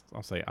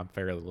 I'll say I'm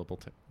fairly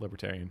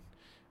libertarian.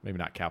 Maybe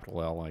not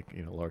capital L, like,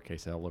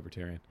 lowercase l,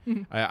 libertarian.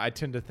 Mm-hmm. I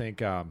tend to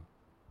think...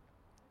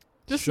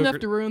 just enough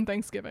to ruin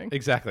Thanksgiving.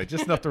 Exactly.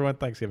 Just enough to ruin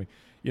Thanksgiving.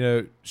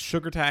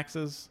 Sugar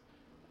taxes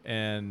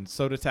and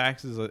soda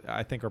taxes,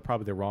 I think, are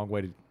probably the wrong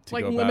way to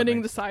like go about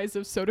limiting the size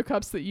of soda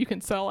cups that you can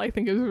sell, I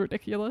think is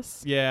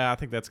ridiculous. Yeah, I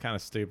think that's kind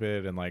of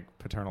stupid and like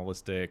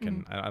paternalistic,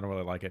 and I don't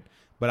really like it.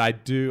 But I'm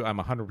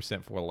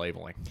 100% for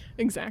labeling.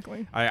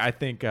 Exactly. I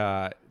think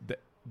that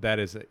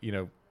is,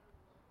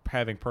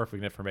 having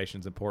perfect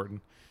information is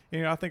important.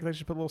 I think they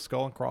should put a little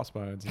skull and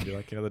crossbones and be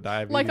like, the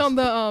diabetes. Like on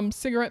the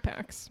cigarette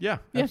packs. Yeah,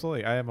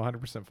 absolutely. I am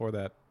 100% for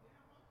that.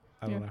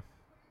 I don't know.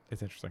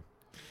 It's interesting.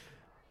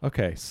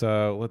 Okay,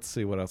 so let's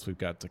see what else we've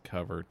got to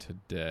cover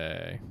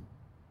today.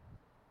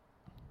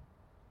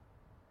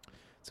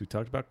 So we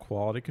talked about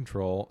quality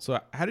control. So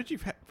how did you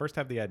first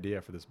have the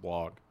idea for this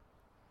blog?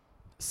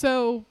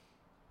 So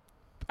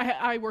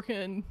I work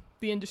in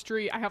the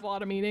industry. I have a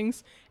lot of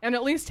meetings, and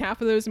at least half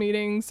of those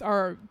meetings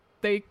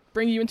they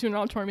bring you into an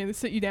auditorium, they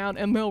sit you down,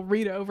 and they'll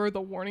read over the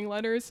warning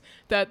letters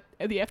that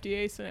the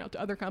FDA sent out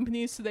to other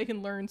companies so they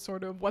can learn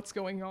sort of what's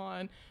going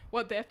on,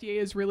 what the FDA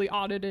is really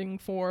auditing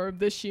for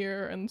this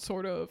year, and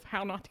sort of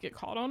how not to get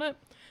caught on it.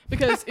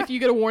 Because if you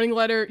get a warning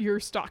letter, your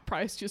stock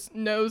price just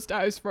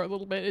nosedives for a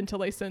little bit until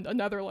they send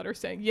another letter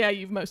saying, yeah,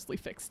 you've mostly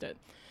fixed it.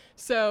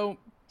 So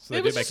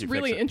it was just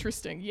really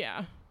interesting.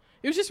 Yeah.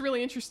 It was just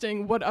really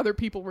interesting what other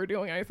people were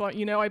doing. I thought,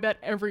 I bet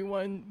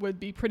everyone would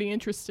be pretty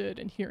interested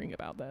in hearing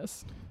about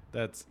this.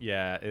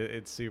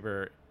 It's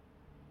super,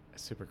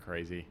 super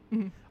crazy.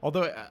 Mm-hmm.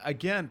 Although,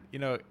 again,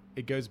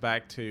 it goes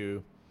back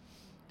to,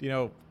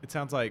 it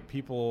sounds like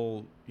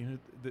people,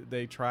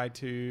 they try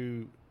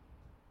to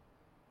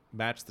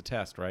match the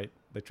test, right?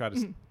 They try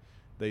to,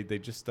 they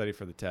just study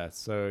for the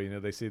test. So,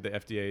 they see the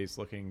FDA is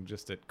looking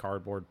just at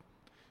cardboard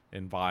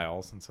in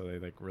vials, and so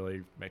they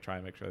really try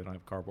and make sure they don't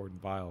have cardboard in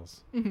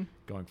vials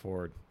going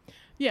forward.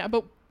 Yeah,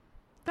 but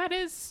that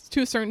is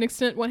to a certain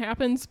extent what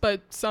happens,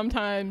 but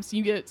sometimes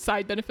you get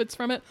side benefits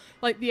from it.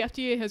 Like the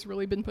FDA has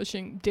really been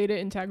pushing data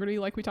integrity,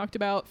 like we talked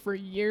about, for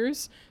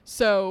years.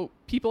 So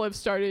people have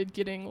started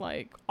getting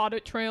like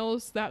audit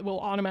trails that will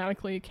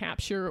automatically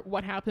capture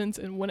what happens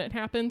and when it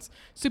happens.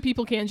 So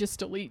people can just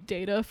delete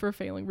data for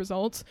failing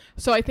results.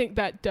 So I think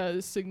that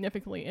does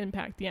significantly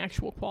impact the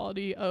actual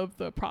quality of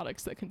the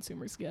products that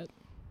consumers get.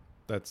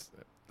 That's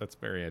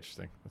very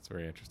interesting. That's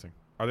very interesting.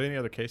 Are there any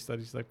other case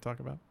studies you'd like to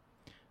talk about?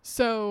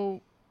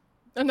 So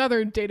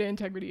another data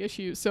integrity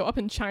issue. So up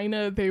in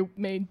China, they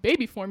made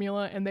baby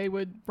formula, and they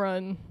would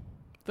run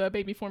the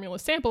baby formula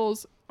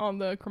samples on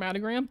the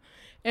chromatogram,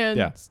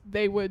 and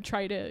they would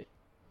try to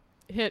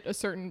hit a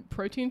certain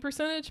protein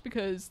percentage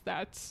because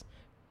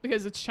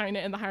it's China,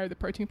 and the higher the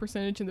protein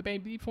percentage in the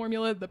baby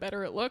formula, the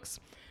better it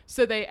looks.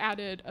 So they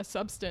added a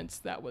substance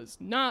that was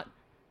not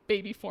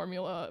baby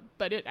formula,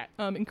 but it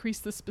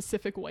increased the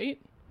specific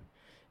weight.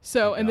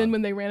 So, and then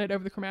when they ran it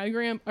over the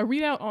chromatogram, a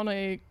readout on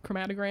a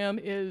chromatogram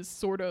is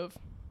sort of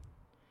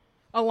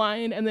a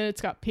line, and then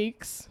it's got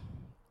peaks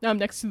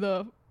next to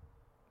the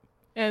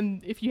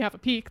And if you have a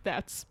peak,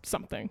 that's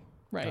something,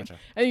 right? Gotcha.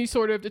 And you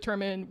sort of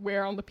determine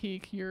where on the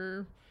peak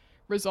your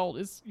result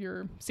is,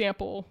 your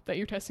sample that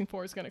you're testing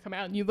for is going to come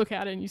out. And you look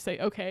at it and you say,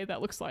 okay,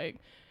 that looks like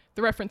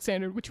the reference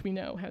standard, which we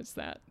know has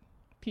that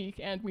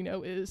peak and we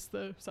know is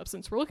the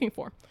substance we're looking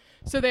for.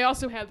 So they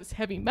also had this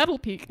heavy metal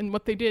peak, and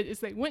what they did is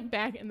they went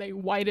back and they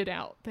whited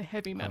out the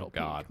heavy metal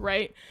peak,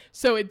 right?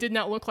 So it did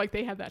not look like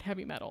they had that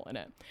heavy metal in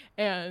it.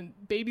 And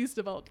babies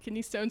developed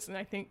kidney stones, and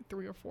I think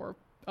 3 or 4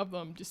 of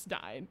them just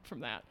died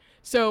from that.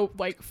 So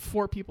like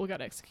 4 people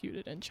got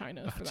executed in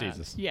China for that.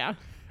 Jesus. Yeah.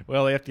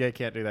 Well, the FDA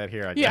can't do that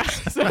here, I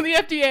guess. Yeah. So the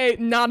FDA,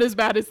 not as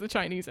bad as the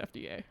Chinese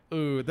FDA.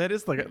 Ooh, that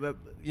is like,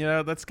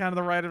 that's kind of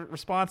the right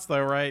response,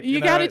 though, right? You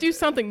got to do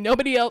something.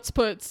 Nobody else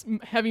puts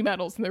heavy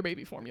metals in their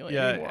baby formula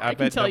anymore. I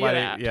can tell you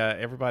that. Yeah,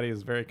 everybody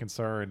is very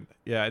concerned.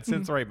 Yeah, it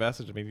sends the right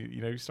message. I mean,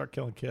 you start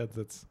killing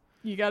kids.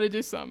 You got to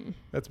do something.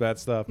 That's bad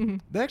stuff.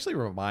 That actually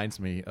reminds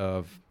me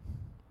of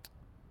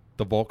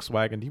the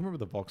Volkswagen. Do you remember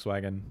the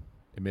Volkswagen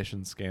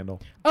emissions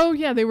scandal? Oh,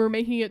 yeah. They were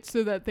making it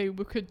so that they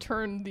could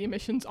turn the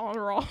emissions on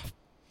or off.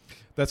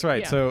 That's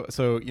right. Yeah.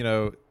 So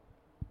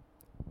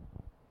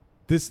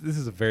this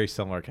is a very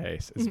similar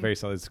case. It's very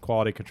similar. It's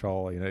quality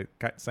control.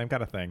 Same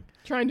kind of thing.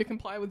 Trying to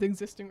comply with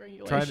existing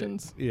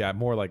regulations.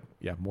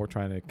 More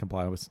trying to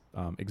comply with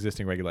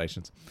existing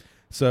regulations.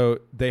 So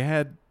they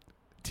had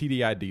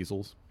TDI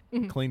diesels,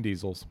 clean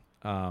diesels.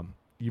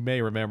 You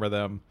may remember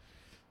them.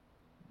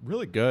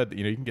 Really good.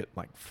 You can get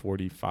like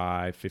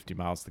 45, 50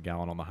 miles to the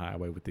gallon on the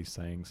highway with these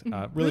things.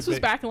 Really this was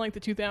big. back in like the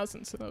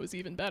 2000s, so that was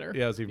even better.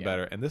 Yeah, it was even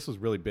better. And this was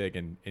really big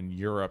in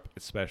Europe,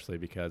 especially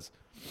because,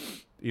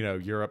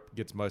 Europe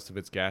gets most of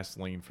its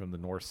gasoline from the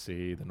North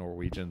Sea, the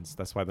Norwegians.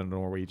 That's why the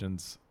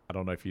Norwegians, I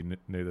don't know if you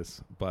knew this,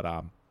 but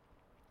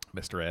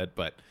Mr. Ed,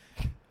 but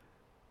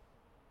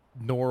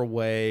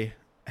Norway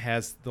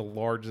has the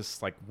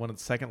largest, like one of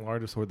the second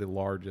largest or the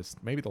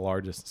largest, maybe the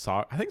largest,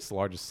 I think it's the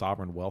largest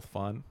sovereign wealth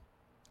fund.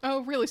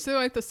 Oh, really? So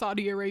like the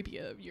Saudi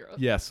Arabia of Europe.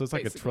 Yeah, so it's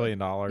like $1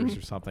 trillion or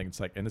something. It's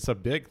like, and it's a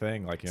big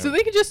thing. Like, so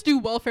they can just do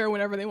welfare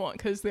whenever they want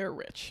because they're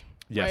rich.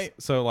 Yes. Right?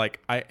 So like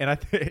I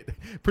think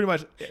pretty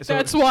much. So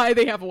that's why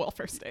they have a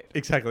welfare state.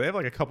 Exactly. They have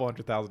like a couple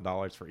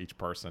 $100,000 for each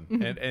person,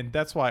 and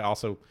that's why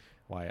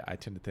I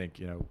tend to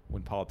think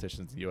when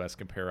politicians in the U.S.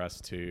 compare us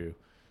to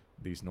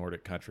these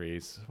Nordic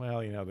countries,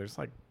 well, there's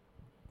like,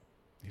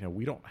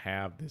 we don't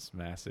have this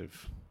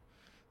massive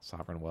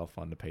sovereign wealth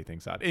fund to pay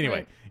things out.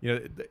 Anyway,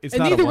 it's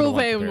and not neither a will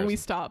they comparison. when we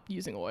stop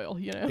using oil.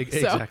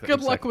 Exactly, so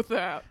good luck with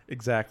that.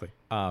 Exactly.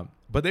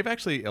 But they've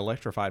actually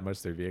electrified most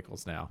of their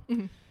vehicles now.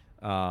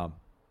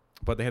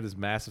 But they have this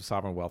massive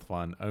sovereign wealth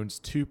fund, owns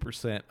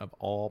 2% of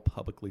all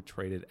publicly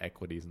traded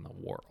equities in the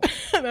world.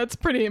 That's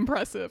pretty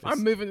impressive.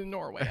 I'm moving to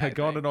Norway.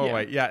 Going to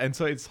Norway, yeah. And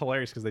so it's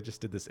hilarious because they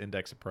just did this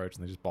index approach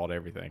and they just bought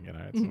everything.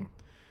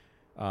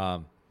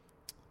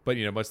 But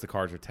most of the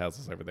cars are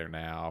Teslas over there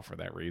now for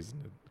that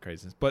reason.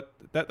 Craziness. But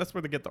that's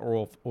where they get the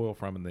oil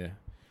from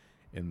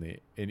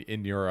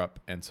in Europe,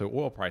 and so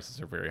oil prices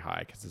are very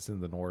high because it's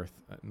in the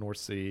North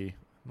Sea,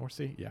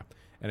 yeah.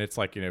 And it's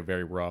like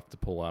very rough to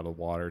pull out of the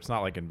water. It's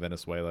not like in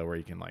Venezuela where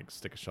you can like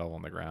stick a shovel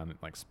on the ground and it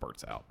like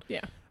spurts out.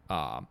 Yeah.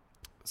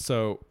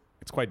 So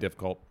it's quite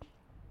difficult.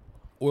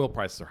 Oil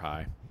prices are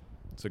high,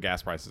 so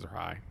gas prices are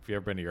high. If you've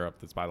ever been to Europe,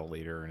 it's by the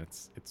liter and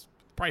it's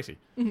pricey.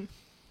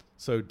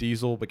 So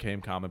diesel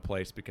became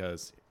commonplace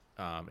because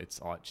it's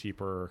a lot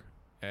cheaper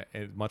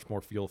and much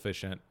more fuel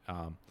efficient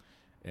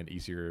and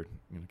easier to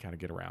kind of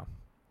get around.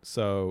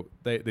 So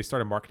they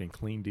started marketing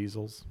clean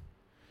diesels.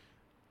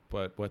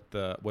 But what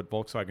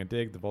Volkswagen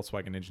did, the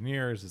Volkswagen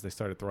engineers, is they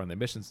started throwing the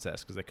emissions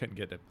tests because they couldn't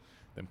get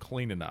them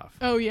clean enough.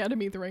 Oh, yeah, to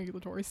meet the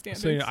regulatory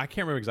standards. So I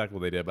can't remember exactly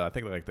what they did, but I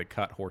think they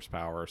cut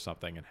horsepower or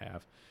something and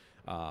have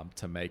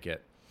to make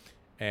it.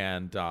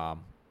 And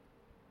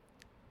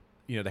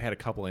they had a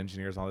couple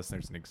engineers on this.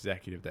 And there's an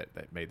executive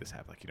that made this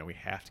happen. Like, we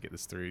have to get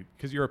this through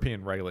because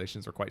European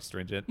regulations are quite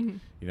stringent.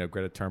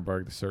 Greta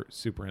Thunberg is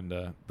super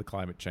into the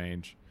climate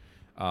change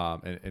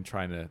and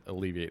trying to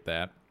alleviate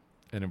that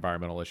and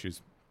environmental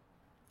issues.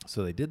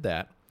 So they did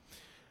that.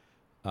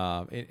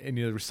 And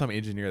there was some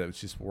engineer that was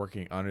just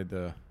working under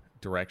the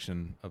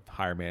direction of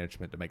higher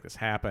management to make this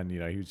happen.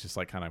 He was just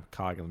like kind of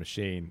cog in the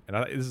machine.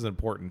 And this is an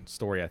important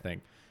story, I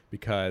think,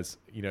 because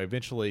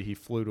eventually he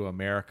flew to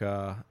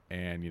America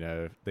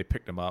and they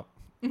picked him up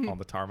on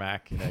the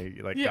tarmac,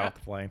 got off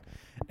the plane,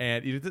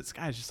 and this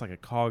guy's just like a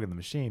cog in the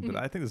machine. But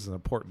I think this is an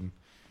important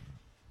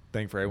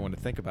thing for everyone to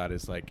think about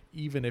is like,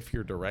 even if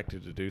you're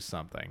directed to do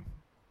something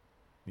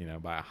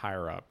by a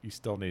higher up, you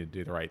still need to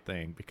do the right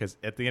thing, because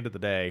at the end of the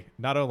day,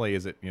 not only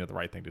is it the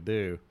right thing to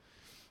do,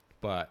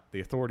 but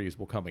the authorities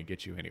will come and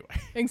get you anyway.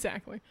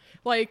 Exactly.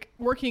 Like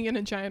working in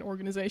a giant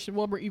organization,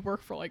 well, you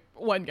work for like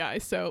one guy,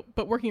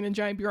 but working in a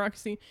giant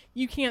bureaucracy,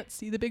 you can't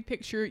see the big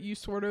picture. You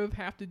sort of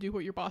have to do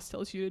what your boss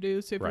tells you to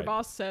do. So if your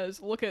boss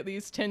says, look at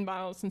these 10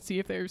 vials and see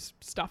if there's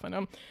stuff in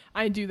them,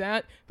 I do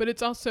that. But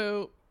it's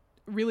also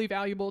really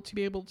valuable to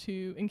be able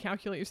to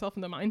calculate yourself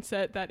in the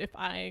mindset that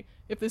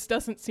if this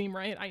doesn't seem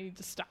right, I need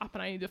to stop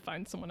and I need to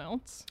find someone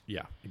else.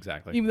 Yeah,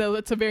 exactly. Even though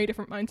that's a very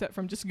different mindset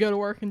from just go to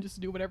work and just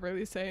do whatever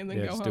they say and then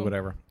go just home. do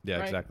whatever. Yeah,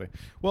 Right. exactly.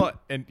 Well,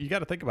 and you got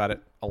to think about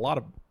it. A lot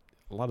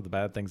of the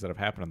bad things that have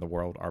happened in the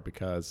world are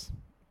because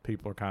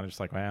people are kind of just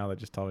like, well, they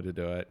just told me to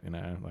do it,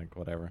 like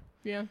whatever.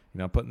 Yeah.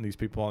 Putting these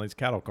people on these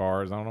cattle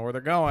cars, I don't know where they're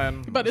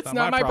going. But it's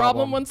not my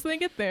problem once they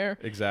get there.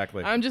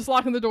 Exactly. I'm just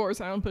locking the doors.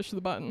 I don't push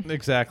the button.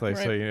 Exactly.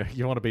 Right. So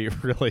you want to be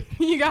really...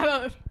 You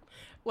gotta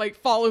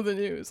follow the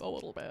news a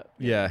little bit.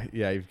 Yeah.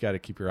 You've got to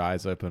keep your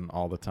eyes open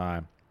all the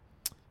time.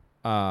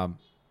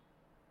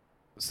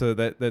 So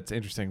that's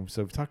interesting.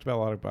 So we've talked about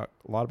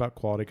a lot about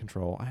quality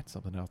control. I had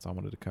something else I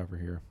wanted to cover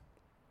here.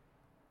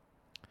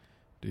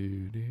 Do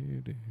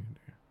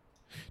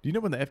you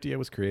know when the FDA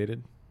was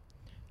created?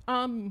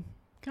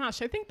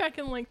 Gosh, I think back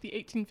in the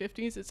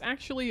 1850s. It's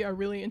actually a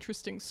really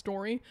interesting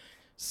story.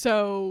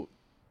 So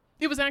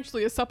it was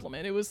actually a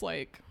supplement. It was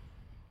a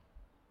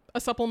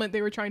supplement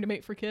they were trying to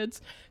make for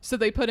kids. So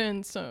they put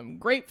in some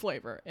grape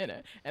flavor in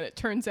it. And it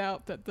turns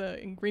out that the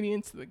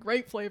ingredients of the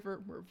grape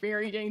flavor were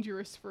very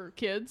dangerous for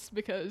kids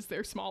because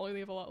they're smaller. They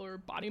have a lot lower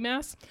body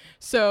mass.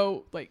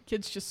 So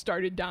kids just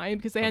started dying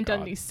because they hadn't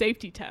done any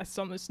safety tests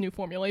on this new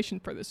formulation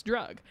for this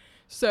drug.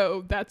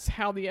 So that's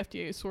how the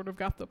FDA sort of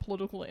got the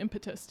political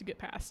impetus to get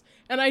passed.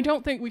 And I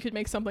don't think we could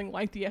make something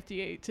like the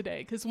FDA today,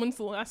 because when's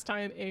the last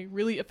time a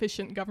really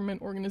efficient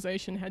government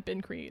organization had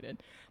been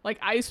created?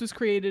 ICE was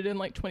created in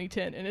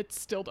 2010, and it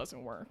still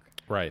doesn't work.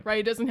 Right.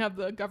 It doesn't have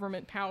the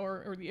government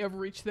power or the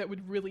overreach that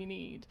would really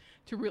need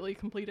to really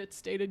complete its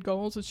stated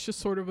goals. It's just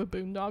sort of a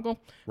boondoggle.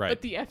 Right.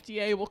 But the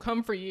FDA will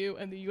come for you,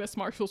 and the U.S.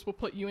 Marshals will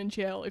put you in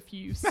jail if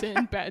you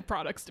send bad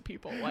products to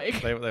people.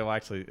 They will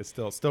actually. It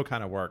still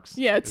kind of works.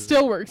 Yeah, it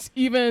still works.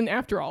 Even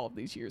after all of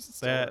these years, it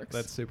still works.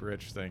 That's super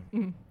interesting.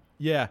 Mm-hmm.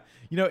 Yeah,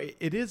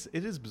 it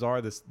is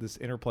bizarre, this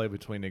interplay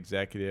between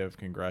executive,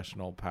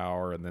 congressional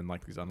power, and then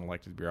these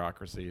unelected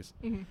bureaucracies.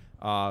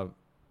 Mm-hmm.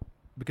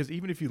 Because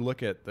even if you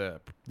look at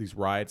these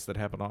riots that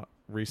happened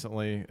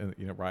recently,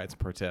 riots and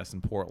protests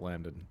in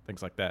Portland and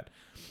things like that,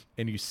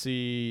 and you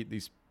see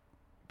these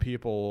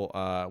people,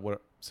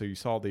 so you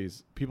saw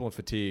these people in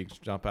fatigues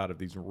jump out of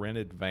these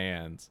rented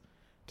vans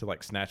to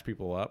snatch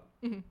people up.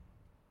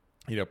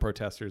 Mm-hmm.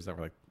 Protesters that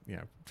were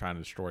trying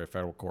to destroy a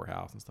federal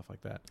courthouse and stuff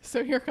like that.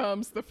 So here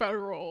comes the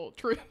federal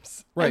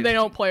troops. Right. And they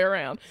don't play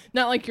around.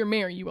 Not like your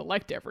mayor you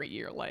elect every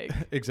year.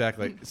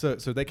 Exactly. So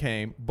they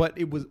came. But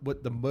it was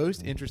what the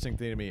most interesting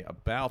thing to me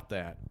about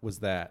that was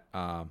that,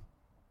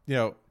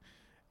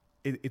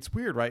 it's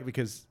weird, right?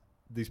 Because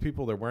these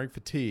people, they're wearing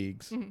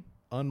fatigues, mm-hmm.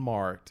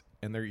 unmarked,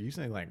 and they're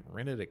using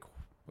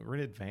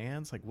rented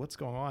vans. What's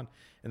going on?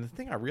 And the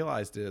thing I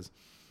realized is,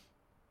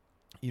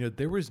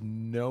 there was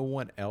no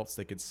one else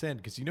they could send,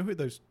 because you know who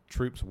those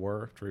troops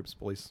were? Police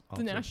officers?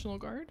 The National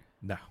Guard?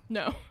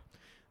 No.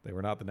 They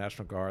were not the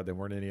National Guard. They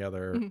weren't any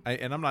other. Mm-hmm.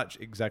 And I'm not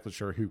exactly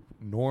sure who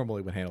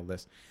normally would handle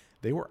this.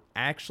 They were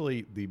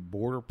actually the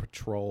Border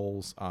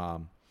Patrol's.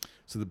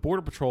 So the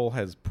Border Patrol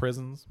has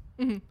prisons,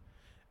 mm-hmm.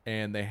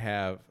 and they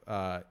have.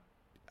 I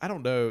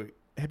don't know.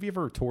 Have you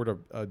ever toured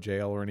a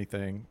jail or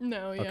anything?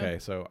 No. Yeah. Okay,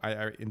 so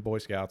I in Boy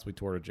Scouts we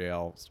toured a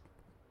jail. It's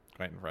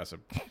quite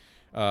impressive.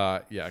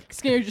 Yeah.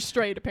 Scared you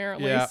straight,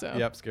 apparently. Yeah. So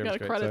Yep. Scared you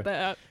straight. Gotta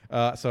credit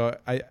that. So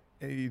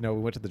we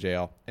went to the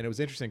jail, and it was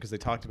interesting because they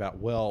talked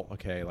about,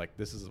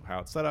 this is how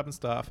it's set up and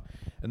stuff,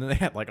 and then they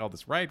had all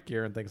this riot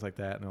gear and things like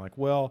that, and they're like,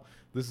 well,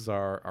 this is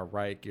our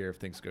riot gear if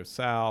things go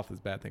south, as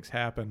bad things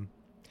happen.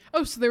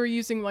 Oh, so they were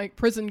using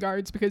prison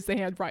guards because they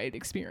had riot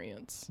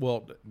experience.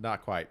 Well,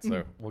 not quite.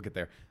 So we'll get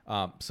there.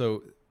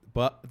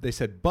 But they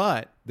said,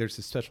 but there's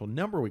a special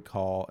number we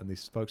call, and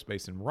these folks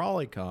based in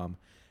Raleigh come,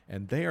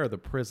 and they are the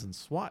prison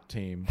SWAT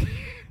team.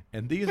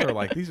 And these are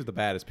the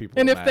baddest people.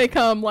 And if they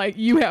come,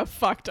 you have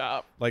fucked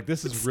up.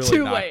 This is It's really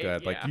too not late,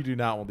 good. yeah. You do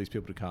not want these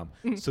people to come.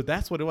 Mm-hmm. So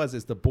that's what it was,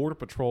 is the Border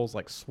Patrol's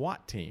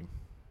SWAT team.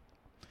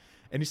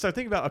 And you start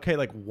thinking about, okay,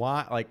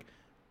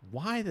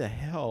 why the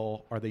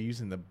hell are they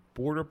using the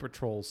Border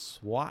Patrol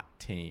SWAT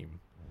team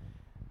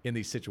in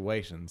these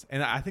situations?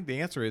 And I think the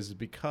answer is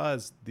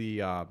because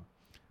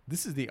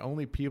this is the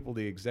only people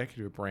the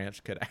executive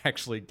branch could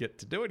actually get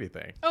to do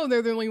anything. Oh,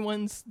 they're the only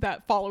ones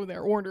that follow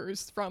their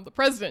orders from the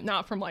president,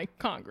 not from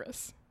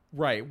Congress.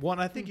 Right. Well,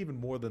 and I think even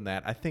more than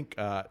that, I think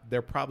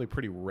they're probably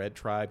pretty red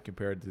tribe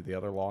compared to the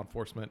other law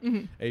enforcement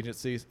mm-hmm.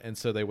 agencies. And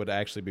so they would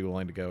actually be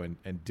willing to go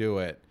and do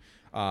it.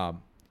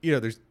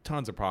 There's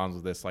tons of problems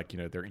with this.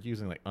 They're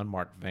using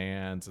unmarked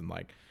vans and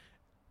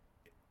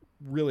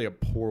really a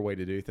poor way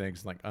to do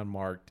things,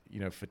 unmarked,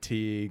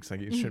 fatigues. You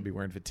mm-hmm. shouldn't be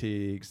wearing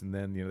fatigues. And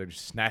then, they're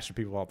just snatching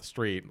people off the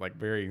street,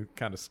 very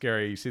kind of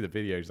scary. You see the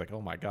video, you're oh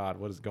my God,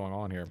 what is going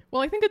on here?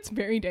 Well, I think it's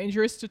very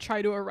dangerous to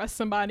try to arrest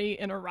somebody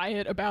in a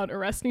riot about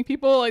arresting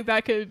people.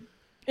 That could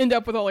end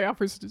up with all the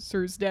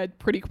officers dead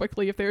pretty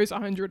quickly if there's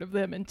 100 of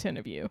them and 10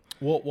 of you.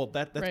 Well,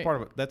 that's right.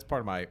 part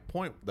of my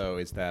point though,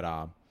 is that,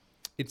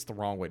 it's the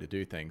wrong way to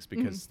do things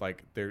because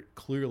like they're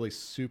clearly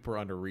super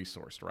under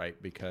resourced, right?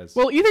 Because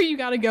Well, either you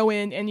got to go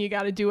in and you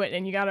got to do it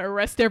and you got to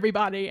arrest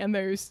everybody and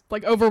there's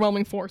like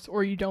overwhelming force,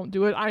 or you don't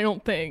do it. I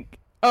don't think,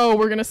 oh,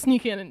 we're going to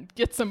sneak in and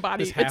get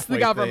somebody. This It's the halfway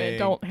government. thing-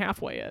 Don't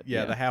halfway it.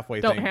 yeah, the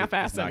halfway Don't thing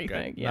half-ass is not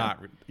anything,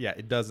 good. yeah.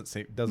 It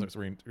doesn't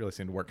really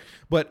seem to work.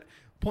 But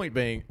point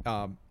being,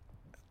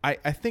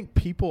 I think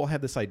people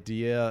have this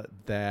idea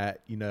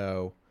that, you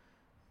know,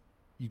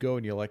 you go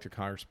and you elect your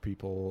Congress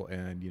people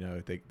and, you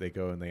know, they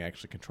go and they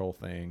actually control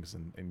things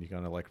and you're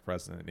going to elect a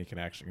president and he can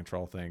actually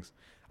control things.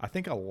 I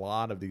think a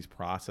lot of these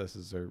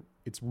processes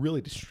it's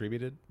really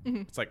distributed.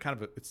 It's like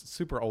it's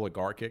super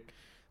oligarchic.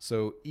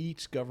 So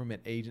each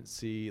government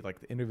agency, like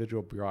the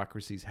individual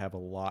bureaucracies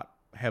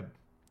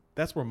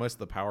that's where most of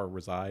the power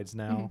resides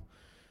now.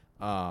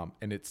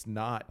 And it's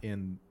not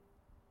in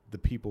the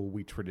people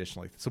we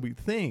traditionally so we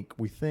think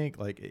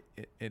like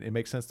it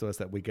makes sense to us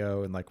that we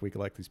go and like we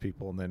elect these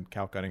people and then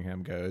Cal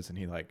Cunningham goes and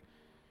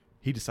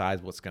he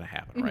decides what's going to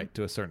happen, right,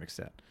 to a certain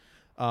extent.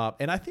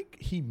 And I think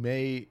he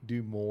may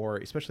do more,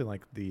 especially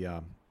like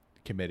the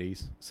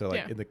committees, so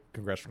like in the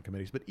congressional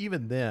committees. But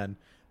even then,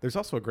 there's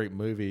also a great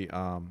movie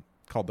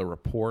called The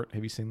Report.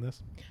 Have you seen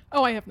this?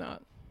 Oh, I have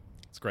not.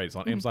 It's great. It's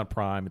on Amazon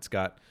Prime. It's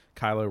got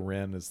Kylo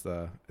Ren as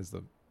the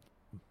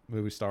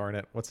movie star in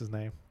it. What's his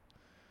name?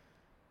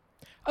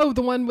 Oh,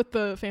 the one with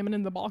the famine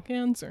in the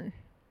Balkans, or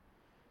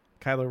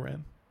Kylo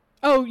Ren.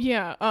 oh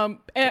yeah,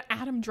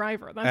 Adam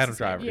Driver. That's Adam his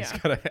name, Driver. Yeah, He's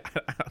got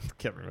I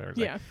can't remember his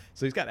name.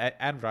 So he's got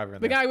Adam Driver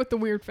in the there. guy with the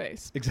weird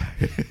face.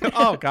 Exactly.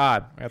 Oh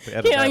God, I have to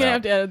edit Yeah, that I'm gonna out.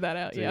 have to edit that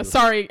out. Yeah, Jesus.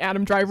 sorry,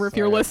 Adam Driver, if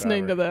you're Sorry,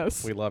 listening Driver. to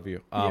this. We love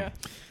you. Yeah,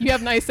 you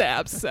have nice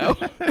abs, so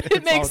it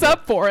It's makes all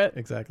up for it.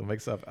 Exactly.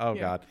 Makes up. Oh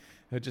Yeah.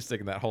 God, just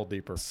digging that hole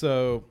deeper.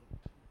 So,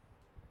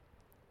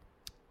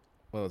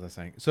 what was I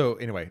saying? So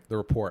anyway, The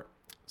Report.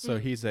 So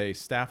he's a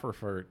staffer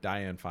for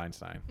Dianne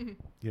Feinstein. You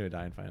know who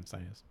Dianne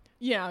Feinstein is?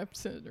 Yeah,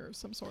 senator of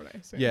some sort, I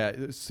assume. Yeah,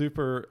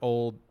 super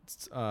old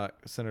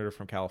senator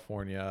from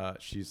California.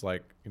 She's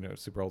like, you know,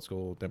 super old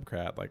school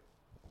Democrat, like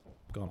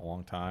gone a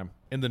long time.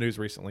 In the news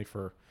recently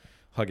for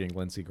hugging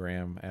Lindsey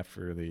Graham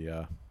after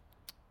the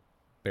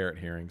Barrett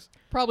hearings.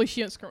 Probably she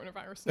has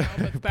coronavirus now,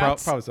 but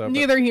that's Probably so, but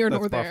neither here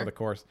nor that's par there. for the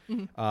course.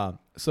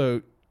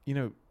 So, you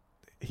know,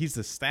 he's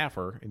the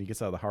staffer and he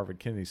gets out of the Harvard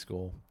Kennedy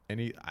School.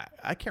 And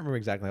I can't remember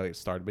exactly how it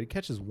started, but he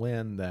catches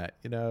wind that,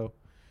 you know,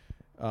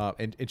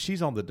 and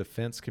she's on the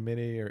defense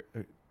committee or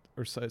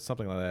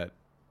something like that.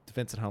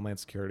 Defense and Homeland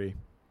Security.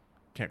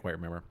 Can't quite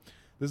remember.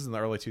 This is in the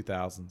early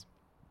 2000s.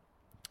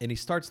 And he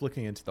starts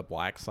looking into the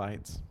black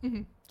sites.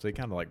 So he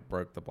kind of like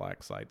broke the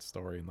black site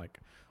story and like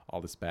all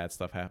this bad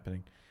stuff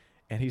happening.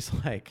 And he's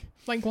like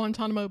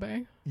Guantanamo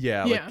Bay.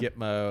 Yeah, like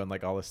Gitmo and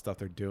like all this stuff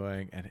they're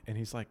doing. And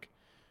he's like,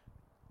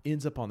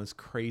 ends up on this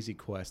crazy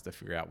quest to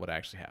figure out what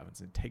actually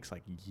happens. It takes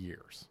like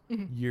years,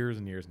 years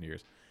and years and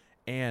years.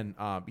 And,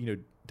 you know,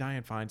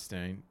 Dianne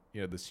Feinstein,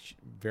 you know, this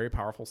very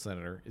powerful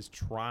senator is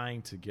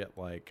trying to get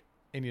like,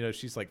 and, you know,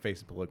 she's like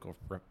facing political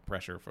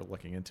pressure for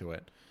looking into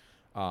it.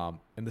 And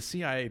the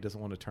CIA doesn't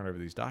want to turn over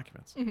these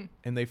documents.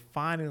 And they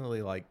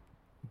finally like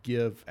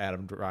give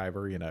Adam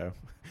Driver, you know,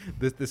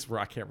 this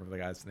I can't remember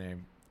the guy's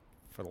name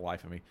for the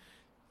life of me.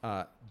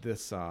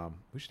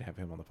 We should have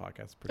him on the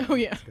podcast. Oh,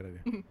 yeah. That's a good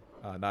idea.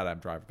 Not Adam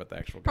Driver, but the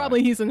actual guy.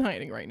 Probably he's in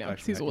hiding right now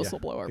because he's a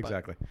whistleblower. Yeah,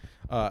 exactly.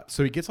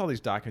 So he gets all these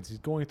documents. He's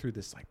going through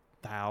this like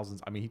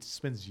thousands. I mean, he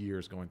spends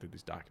years going through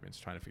these documents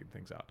trying to figure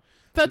things out.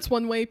 That's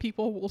one way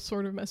people will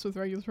sort of mess with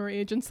regulatory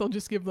agents. They'll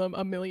just give them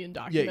a million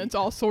documents,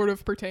 all sort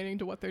of pertaining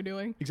to what they're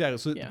doing. Exactly.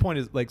 So the point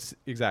is like,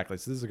 exactly.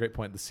 So this is a great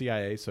point. The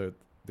CIA, so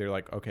they're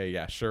like, okay,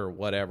 yeah, sure,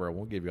 whatever.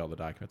 We'll give you all the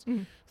documents. So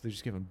they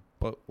just give him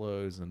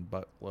boatloads and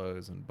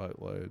boatloads and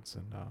boatloads.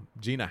 And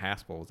Gina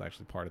Haspel was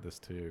actually part of this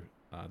too,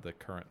 the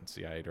current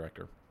CIA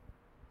director.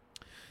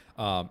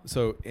 And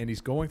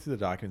he's going through the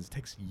documents. It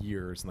takes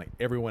years, and like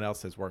everyone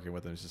else that's working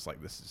with him is just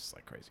like, this is just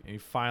like crazy. And he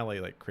finally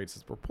like creates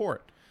this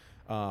report.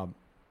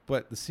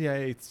 But the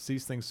CIA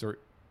sees things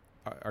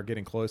are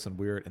getting close and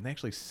weird, and they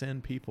actually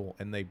send people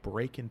and they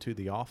break into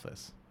the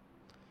office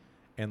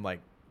and like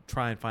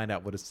try and find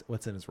out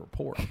what's in his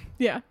report.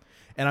 Yeah.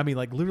 And I mean,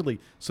 like literally,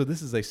 so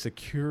this is a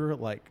secure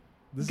like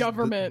this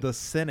government. Is the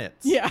Senate.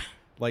 Yeah.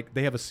 Like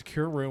they have a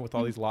secure room with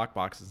all these lock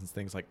boxes and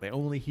things like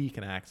only he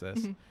can access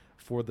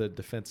for the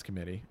defense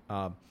committee.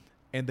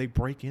 And they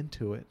break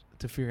into it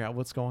to figure out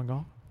what's going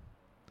on.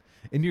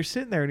 And you're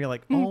sitting there and you're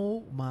like,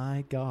 oh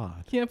my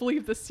God. Can't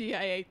believe the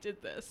CIA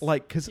did this.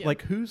 Like, cause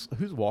like who's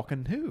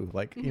walking who?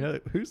 Like, you know,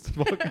 who's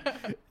walking?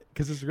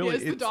 Cause it's really,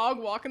 it's the dog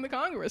walking the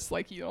Congress.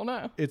 Like, you don't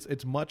know.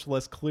 It's much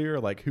less clear,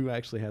 like who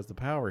actually has the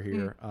power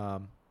here.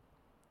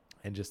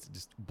 And just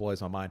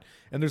blows my mind.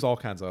 And there's all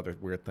kinds of other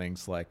weird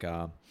things like,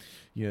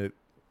 you know,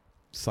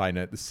 side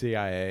note, the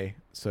CIA.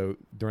 So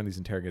during these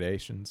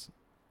interrogations,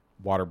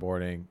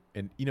 waterboarding,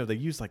 and, you know, they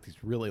use like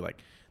these really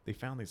like, they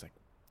found these like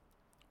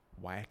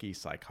wacky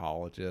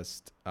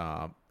psychologists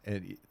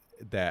and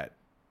that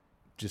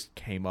just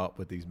came up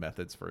with these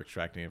methods for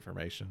extracting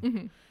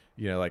information.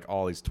 You know, like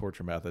all these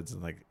torture methods,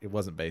 and like it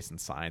wasn't based in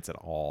science at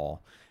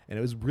all. And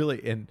it was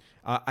really, and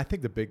I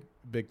think the big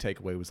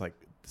takeaway was like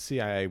the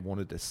CIA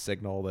wanted to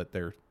signal that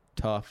they're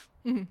tough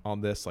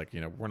on this. Like,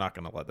 you know, we're not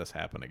going to let this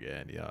happen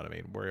again. You know what I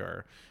mean?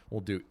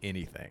 We'll do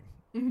anything.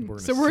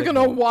 So we're going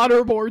to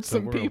waterboard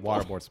some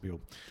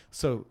people.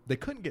 So they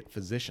couldn't get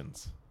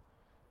physicians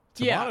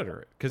to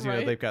monitor it because, you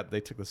know, they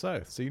took this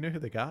oath. So you know who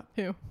they got?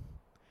 Who?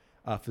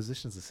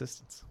 Physician's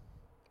assistants.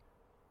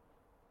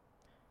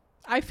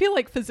 I feel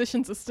like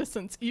physician's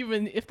assistants,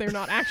 even if they're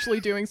not actually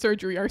doing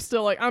surgery, are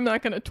still like, I'm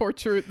not going to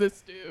torture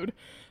this dude.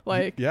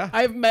 Like,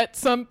 I've met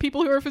some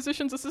people who are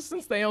physician's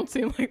assistants. They don't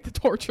seem like the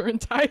torturing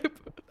type.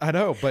 I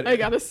know, but I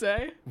gotta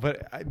say.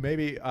 But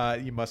maybe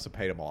you must have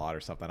paid them a lot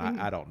or something.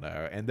 I don't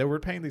know. And they were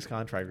paying these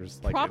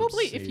contractors like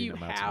probably if you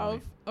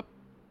have a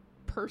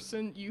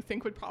person you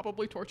think would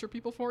probably torture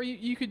people for you,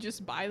 you could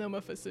just buy them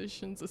a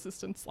physician's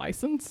assistant's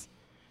license.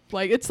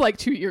 Like, it's like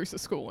 2 years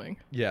of schooling.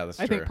 Yeah, that's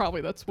true. I think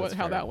probably that's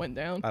how that went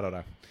down. I don't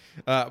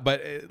know.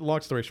 But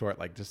long story short,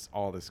 like, just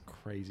all this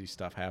crazy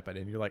stuff happened.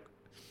 And you're like,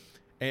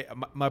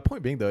 my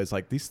point being, though, is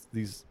like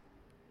these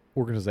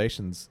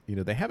organizations, you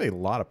know, they have a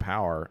lot of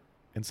power.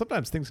 And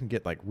sometimes things can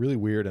get like really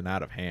weird and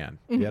out of hand.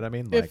 You know what I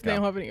mean? Like, if they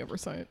don't have any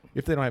oversight.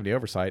 If they don't have any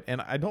oversight.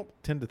 And I don't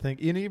tend to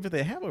think, even if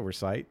they have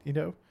oversight, you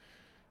know,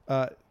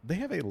 they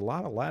have a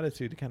lot of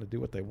latitude to kind of do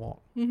what they want.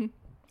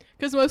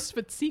 Because most of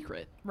it's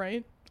secret,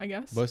 right? I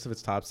guess. Most of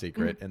it's top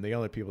secret. And the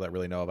only people that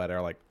really know about it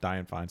are like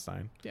Dianne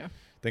Feinstein. Yeah.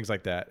 Things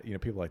like that. You know,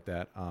 people like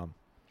that.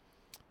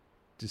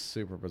 Just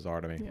super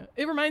bizarre to me. Yeah.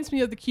 It reminds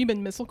me of the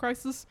Cuban Missile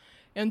Crisis.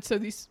 And so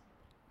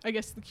I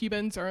guess the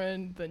Cubans are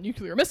in the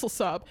nuclear missile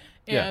sub,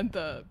 and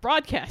the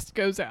broadcast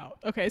goes out.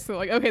 Okay, so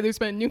like, okay, there's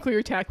been a nuclear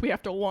attack. We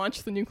have to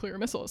launch the nuclear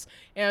missiles.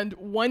 And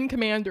one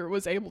commander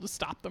was able to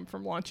stop them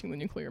from launching the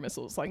nuclear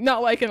missiles. Like,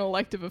 not like an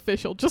elective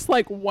official, just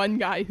like one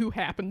guy who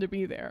happened to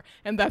be there.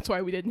 And that's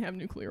why we didn't have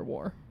nuclear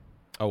war.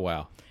 Oh,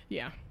 wow.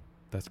 Yeah.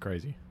 That's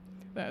crazy.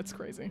 That's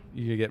crazy.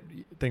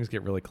 Things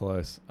get really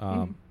close.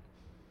 And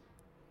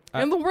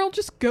the world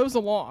just goes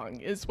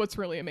along is what's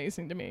really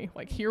amazing to me.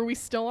 Like, here we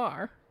still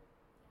are.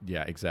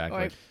 Yeah,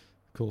 exactly.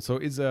 Cool. So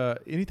is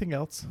anything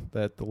else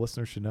that the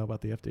listeners should know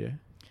about the FDA?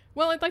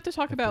 Well, I'd like to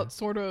talk about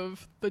sort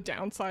of the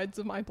downsides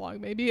of my blog,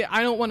 maybe.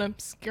 I don't want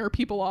to scare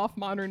people off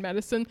modern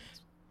medicine.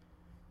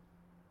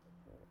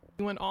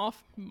 We went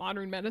off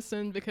modern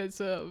medicine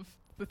because of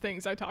the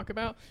things I talk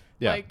about.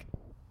 Yeah. Like,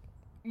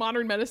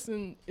 modern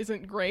medicine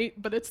isn't great,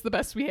 but it's the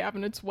best we have,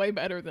 and it's way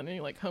better than any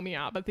like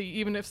homeopathy,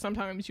 even if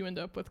sometimes you end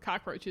up with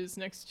cockroaches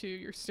next to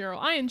your sterile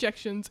eye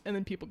injections and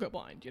then people go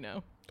blind, you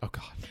know? Oh,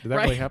 God. Did that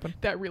really happen?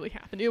 That really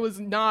happened. It was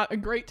not a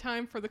great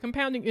time for the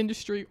compounding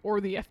industry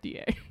or the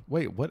FDA.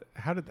 Wait, what?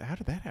 How did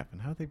that happen?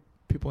 How did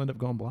people end up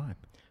going blind?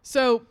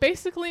 So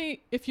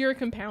basically, if you're a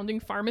compounding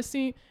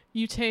pharmacy,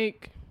 you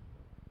take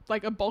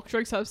like a bulk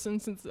drug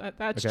substance, and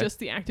that's just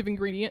the active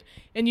ingredient,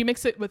 and you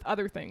mix it with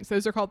other things.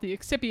 Those are called the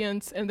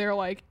excipients, and they're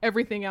like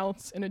everything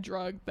else in a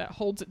drug that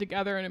holds it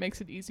together and it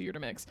makes it easier to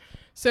mix.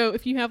 So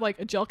if you have like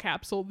a gel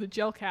capsule, the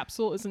gel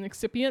capsule is an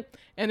excipient,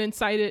 and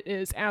inside it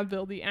is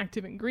Advil, the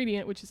active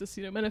ingredient, which is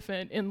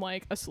acetaminophen, in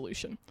like a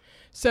solution.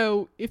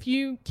 So if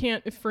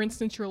for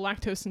instance you're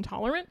lactose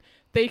intolerant,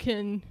 they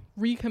can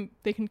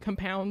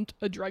compound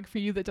a drug for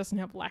you that doesn't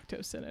have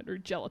lactose in it, or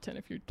gelatin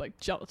if you're like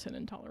gelatin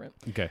intolerant.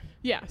 Okay.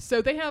 Yeah, so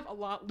they have a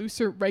lot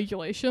looser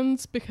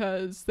regulations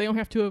because they don't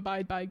have to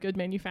abide by good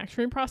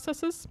manufacturing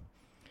processes.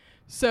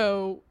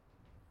 So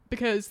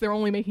because they're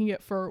only making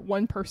it for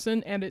one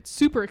person, and it's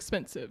super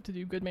expensive to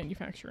do good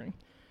manufacturing.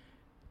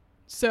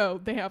 So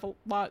they have a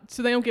lot,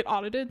 so they don't get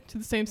audited to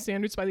the same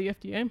standards by the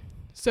FDA.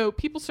 So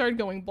people started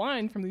going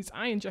blind from these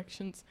eye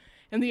injections.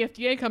 And the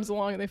FDA comes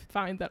along and they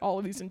find that all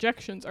of these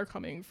injections are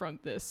coming from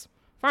this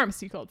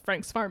pharmacy called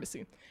Frank's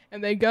Pharmacy.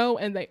 And they go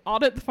and they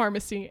audit the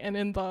pharmacy, and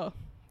in the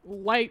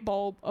light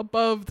bulb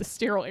above the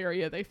sterile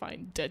area, they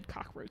find dead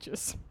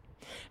cockroaches.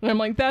 And I'm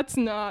like, that's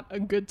not a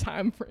good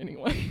time for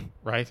anyone.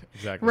 Right,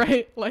 exactly.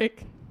 Right?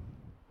 Like.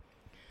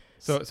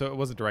 So it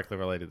wasn't directly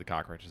related to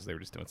cockroaches. They were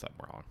just doing something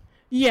wrong.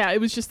 Yeah,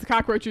 it was just the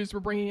cockroaches were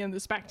bringing in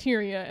this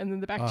bacteria, and then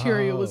the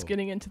bacteria was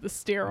getting into the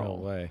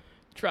sterile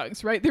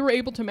drugs, right? They were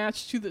able to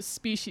match to the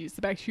species,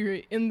 the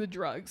bacteria in the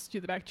drugs,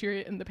 to the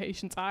bacteria in the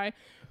patient's eye,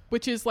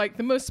 which is like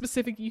the most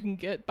specific you can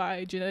get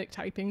by genetic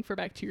typing for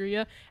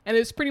bacteria. And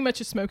it's pretty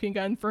much a smoking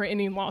gun for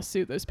any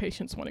lawsuit those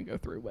patients want to go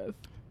through with.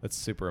 That's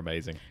super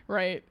amazing.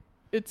 Right.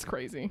 It's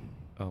crazy.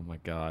 Oh my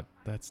God.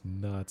 That's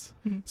nuts.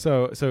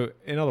 So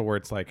in other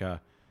words, like,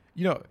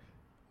 you know,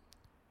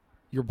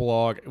 your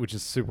blog, which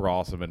is super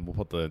awesome, and we'll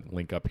put the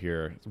link up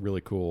here. It's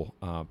really cool,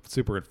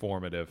 super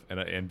informative,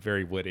 and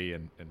very witty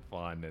and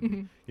fun.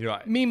 And you know,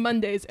 Meme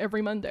Mondays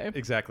every Monday.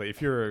 Exactly.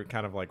 If you're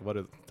kind of like, what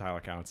is Tyler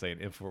Cowan saying,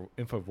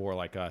 infovore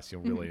like us,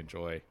 you'll really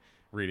enjoy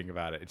reading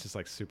about it. It's just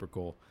like super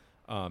cool.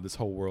 This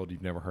whole world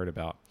you've never heard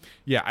about.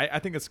 Yeah, I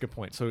think that's a good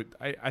point. So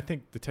I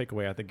think the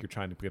takeaway I think you're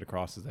trying to get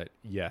across is that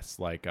yes,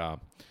 like,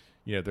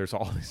 you know, there's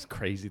all these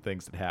crazy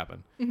things that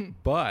happen,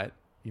 but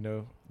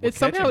we're it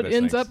somehow catching it those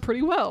ends things. up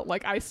pretty well.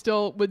 Like I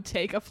still would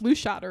take a flu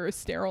shot or a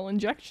sterile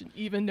injection,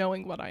 even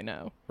knowing what I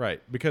know.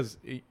 Right, because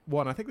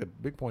and I think the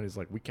big point is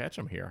like we catch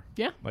them here.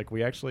 Yeah. Like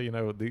we actually,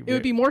 It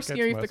would be more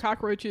scary if the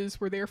cockroaches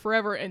were there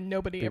forever and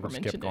nobody ever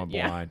mentioned it.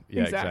 Blind.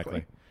 Yeah,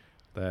 exactly.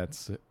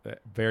 That's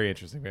very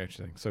interesting. Very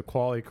interesting. So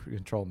quality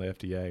control in the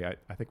FDA,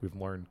 I think we've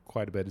learned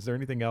quite a bit. Is there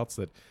anything else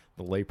that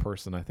the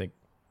layperson I think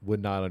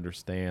would not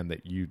understand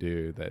that you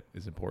do that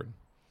is important?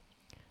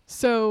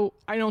 So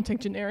I don't take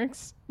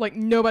generics. Like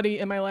nobody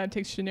in my lab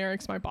takes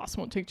generics. My boss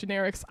won't take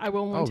generics. I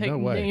will only take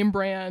name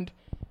brand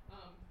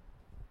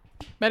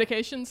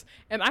medications.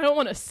 And I don't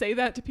want to say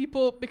that to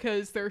people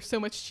because they're so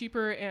much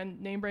cheaper,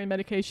 and name brand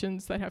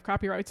medications that have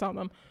copyrights on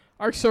them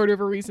are sort of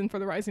a reason for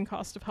the rising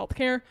cost of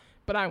healthcare.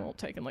 But I won't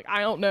take them. Like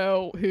I don't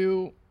know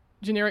who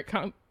generic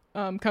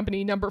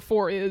company number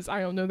 4 is.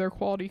 I don't know their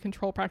quality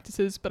control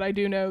practices, but I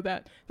do know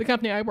that the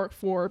company I work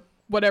for,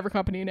 whatever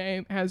company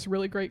name, has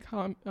really great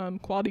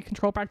quality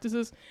control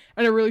practices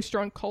and a really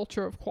strong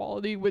culture of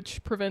quality,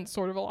 which prevents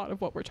sort of a lot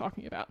of what we're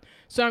talking about.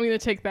 So I'm going to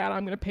take that.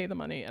 I'm going to pay the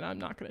money, and I'm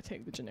not going to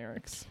take the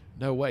generics.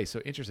 No way. So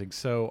interesting.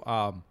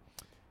 So,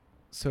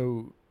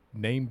 so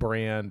name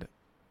brand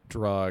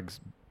drugs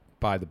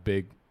by the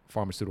big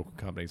pharmaceutical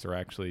companies are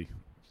actually,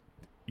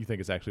 you think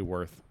it's actually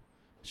worth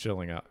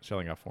shelling out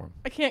for them?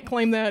 I can't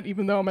claim that,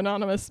 even though I'm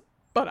anonymous,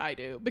 but I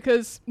do,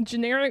 because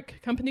generic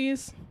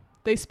companies,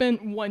 they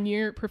spent 1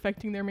 year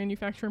perfecting their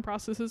manufacturing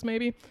processes,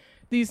 maybe.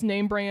 These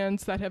name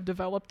brands that have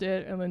developed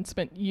it and then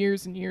spent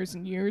years and years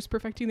and years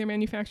perfecting their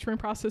manufacturing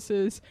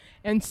processes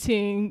and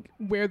seeing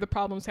where the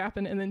problems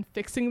happen and then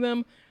fixing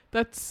them,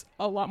 that's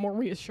a lot more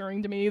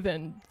reassuring to me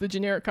than the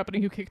generic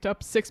company who kicked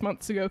up 6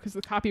 months ago because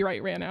the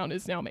copyright ran out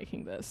is now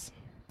making this.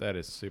 That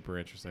is super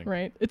interesting.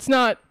 Right. It's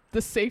not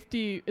the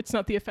safety, it's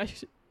not the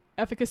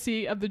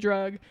efficacy of the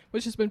drug,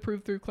 which has been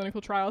proved through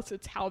clinical trials.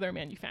 It's how they're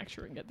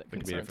manufacturing it that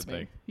concerns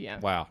me. Yeah.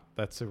 Wow,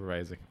 that's super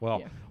amazing.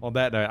 Well, Yeah. on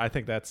that note, I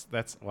think that's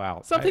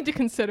wow. Something to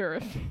consider.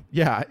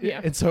 Yeah.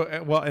 Yeah. And so,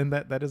 and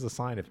that is a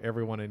sign if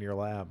everyone in your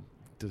lab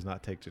does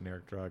not take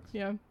generic drugs.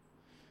 Yeah.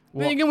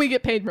 Well, then again, we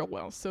get paid real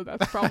well, so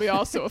that's probably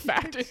also a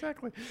factor.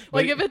 Exactly. Like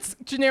But if it's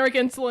generic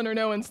insulin or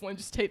no insulin,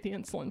 just take the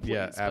insulin, please.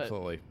 yeah,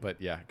 absolutely.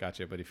 But yeah,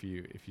 gotcha. But if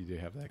you do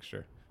have the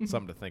extra,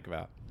 something to think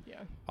about.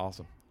 Yeah.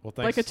 Awesome. Well,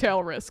 thanks. Like a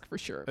tail risk for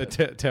sure. A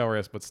tail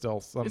risk, but still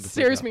something. It to think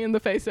stares about. me in the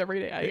face every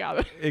day. I got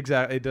it.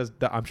 Exactly. It does.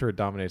 I'm sure it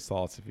dominates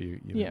thoughts if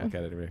you Yeah. look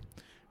at it every day.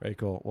 Very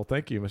cool. Well,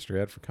 thank you,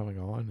 Mr. Ed, for coming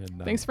on.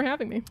 And Thanks for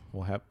having me.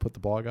 We'll put the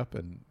blog up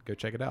and go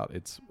check it out.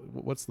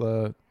 What's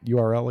the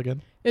URL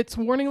again? It's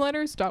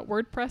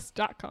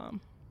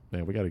warningletters.wordpress.com.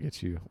 Man, we got to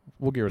get you.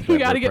 We'll get rid of You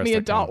that got to get me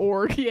a WordPress.com.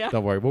 .org. Yeah.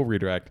 Don't worry, we'll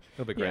redirect.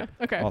 It'll be great. Yeah.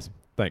 Okay. Awesome.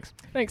 Thanks.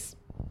 Thanks.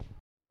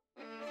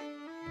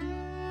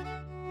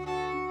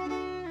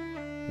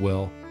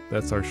 Well,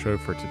 that's our show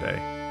for today.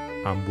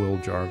 I'm Will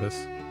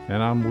Jarvis.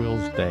 And I'm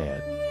Will's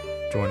dad.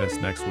 Join us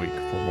next week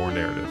for more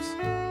narratives.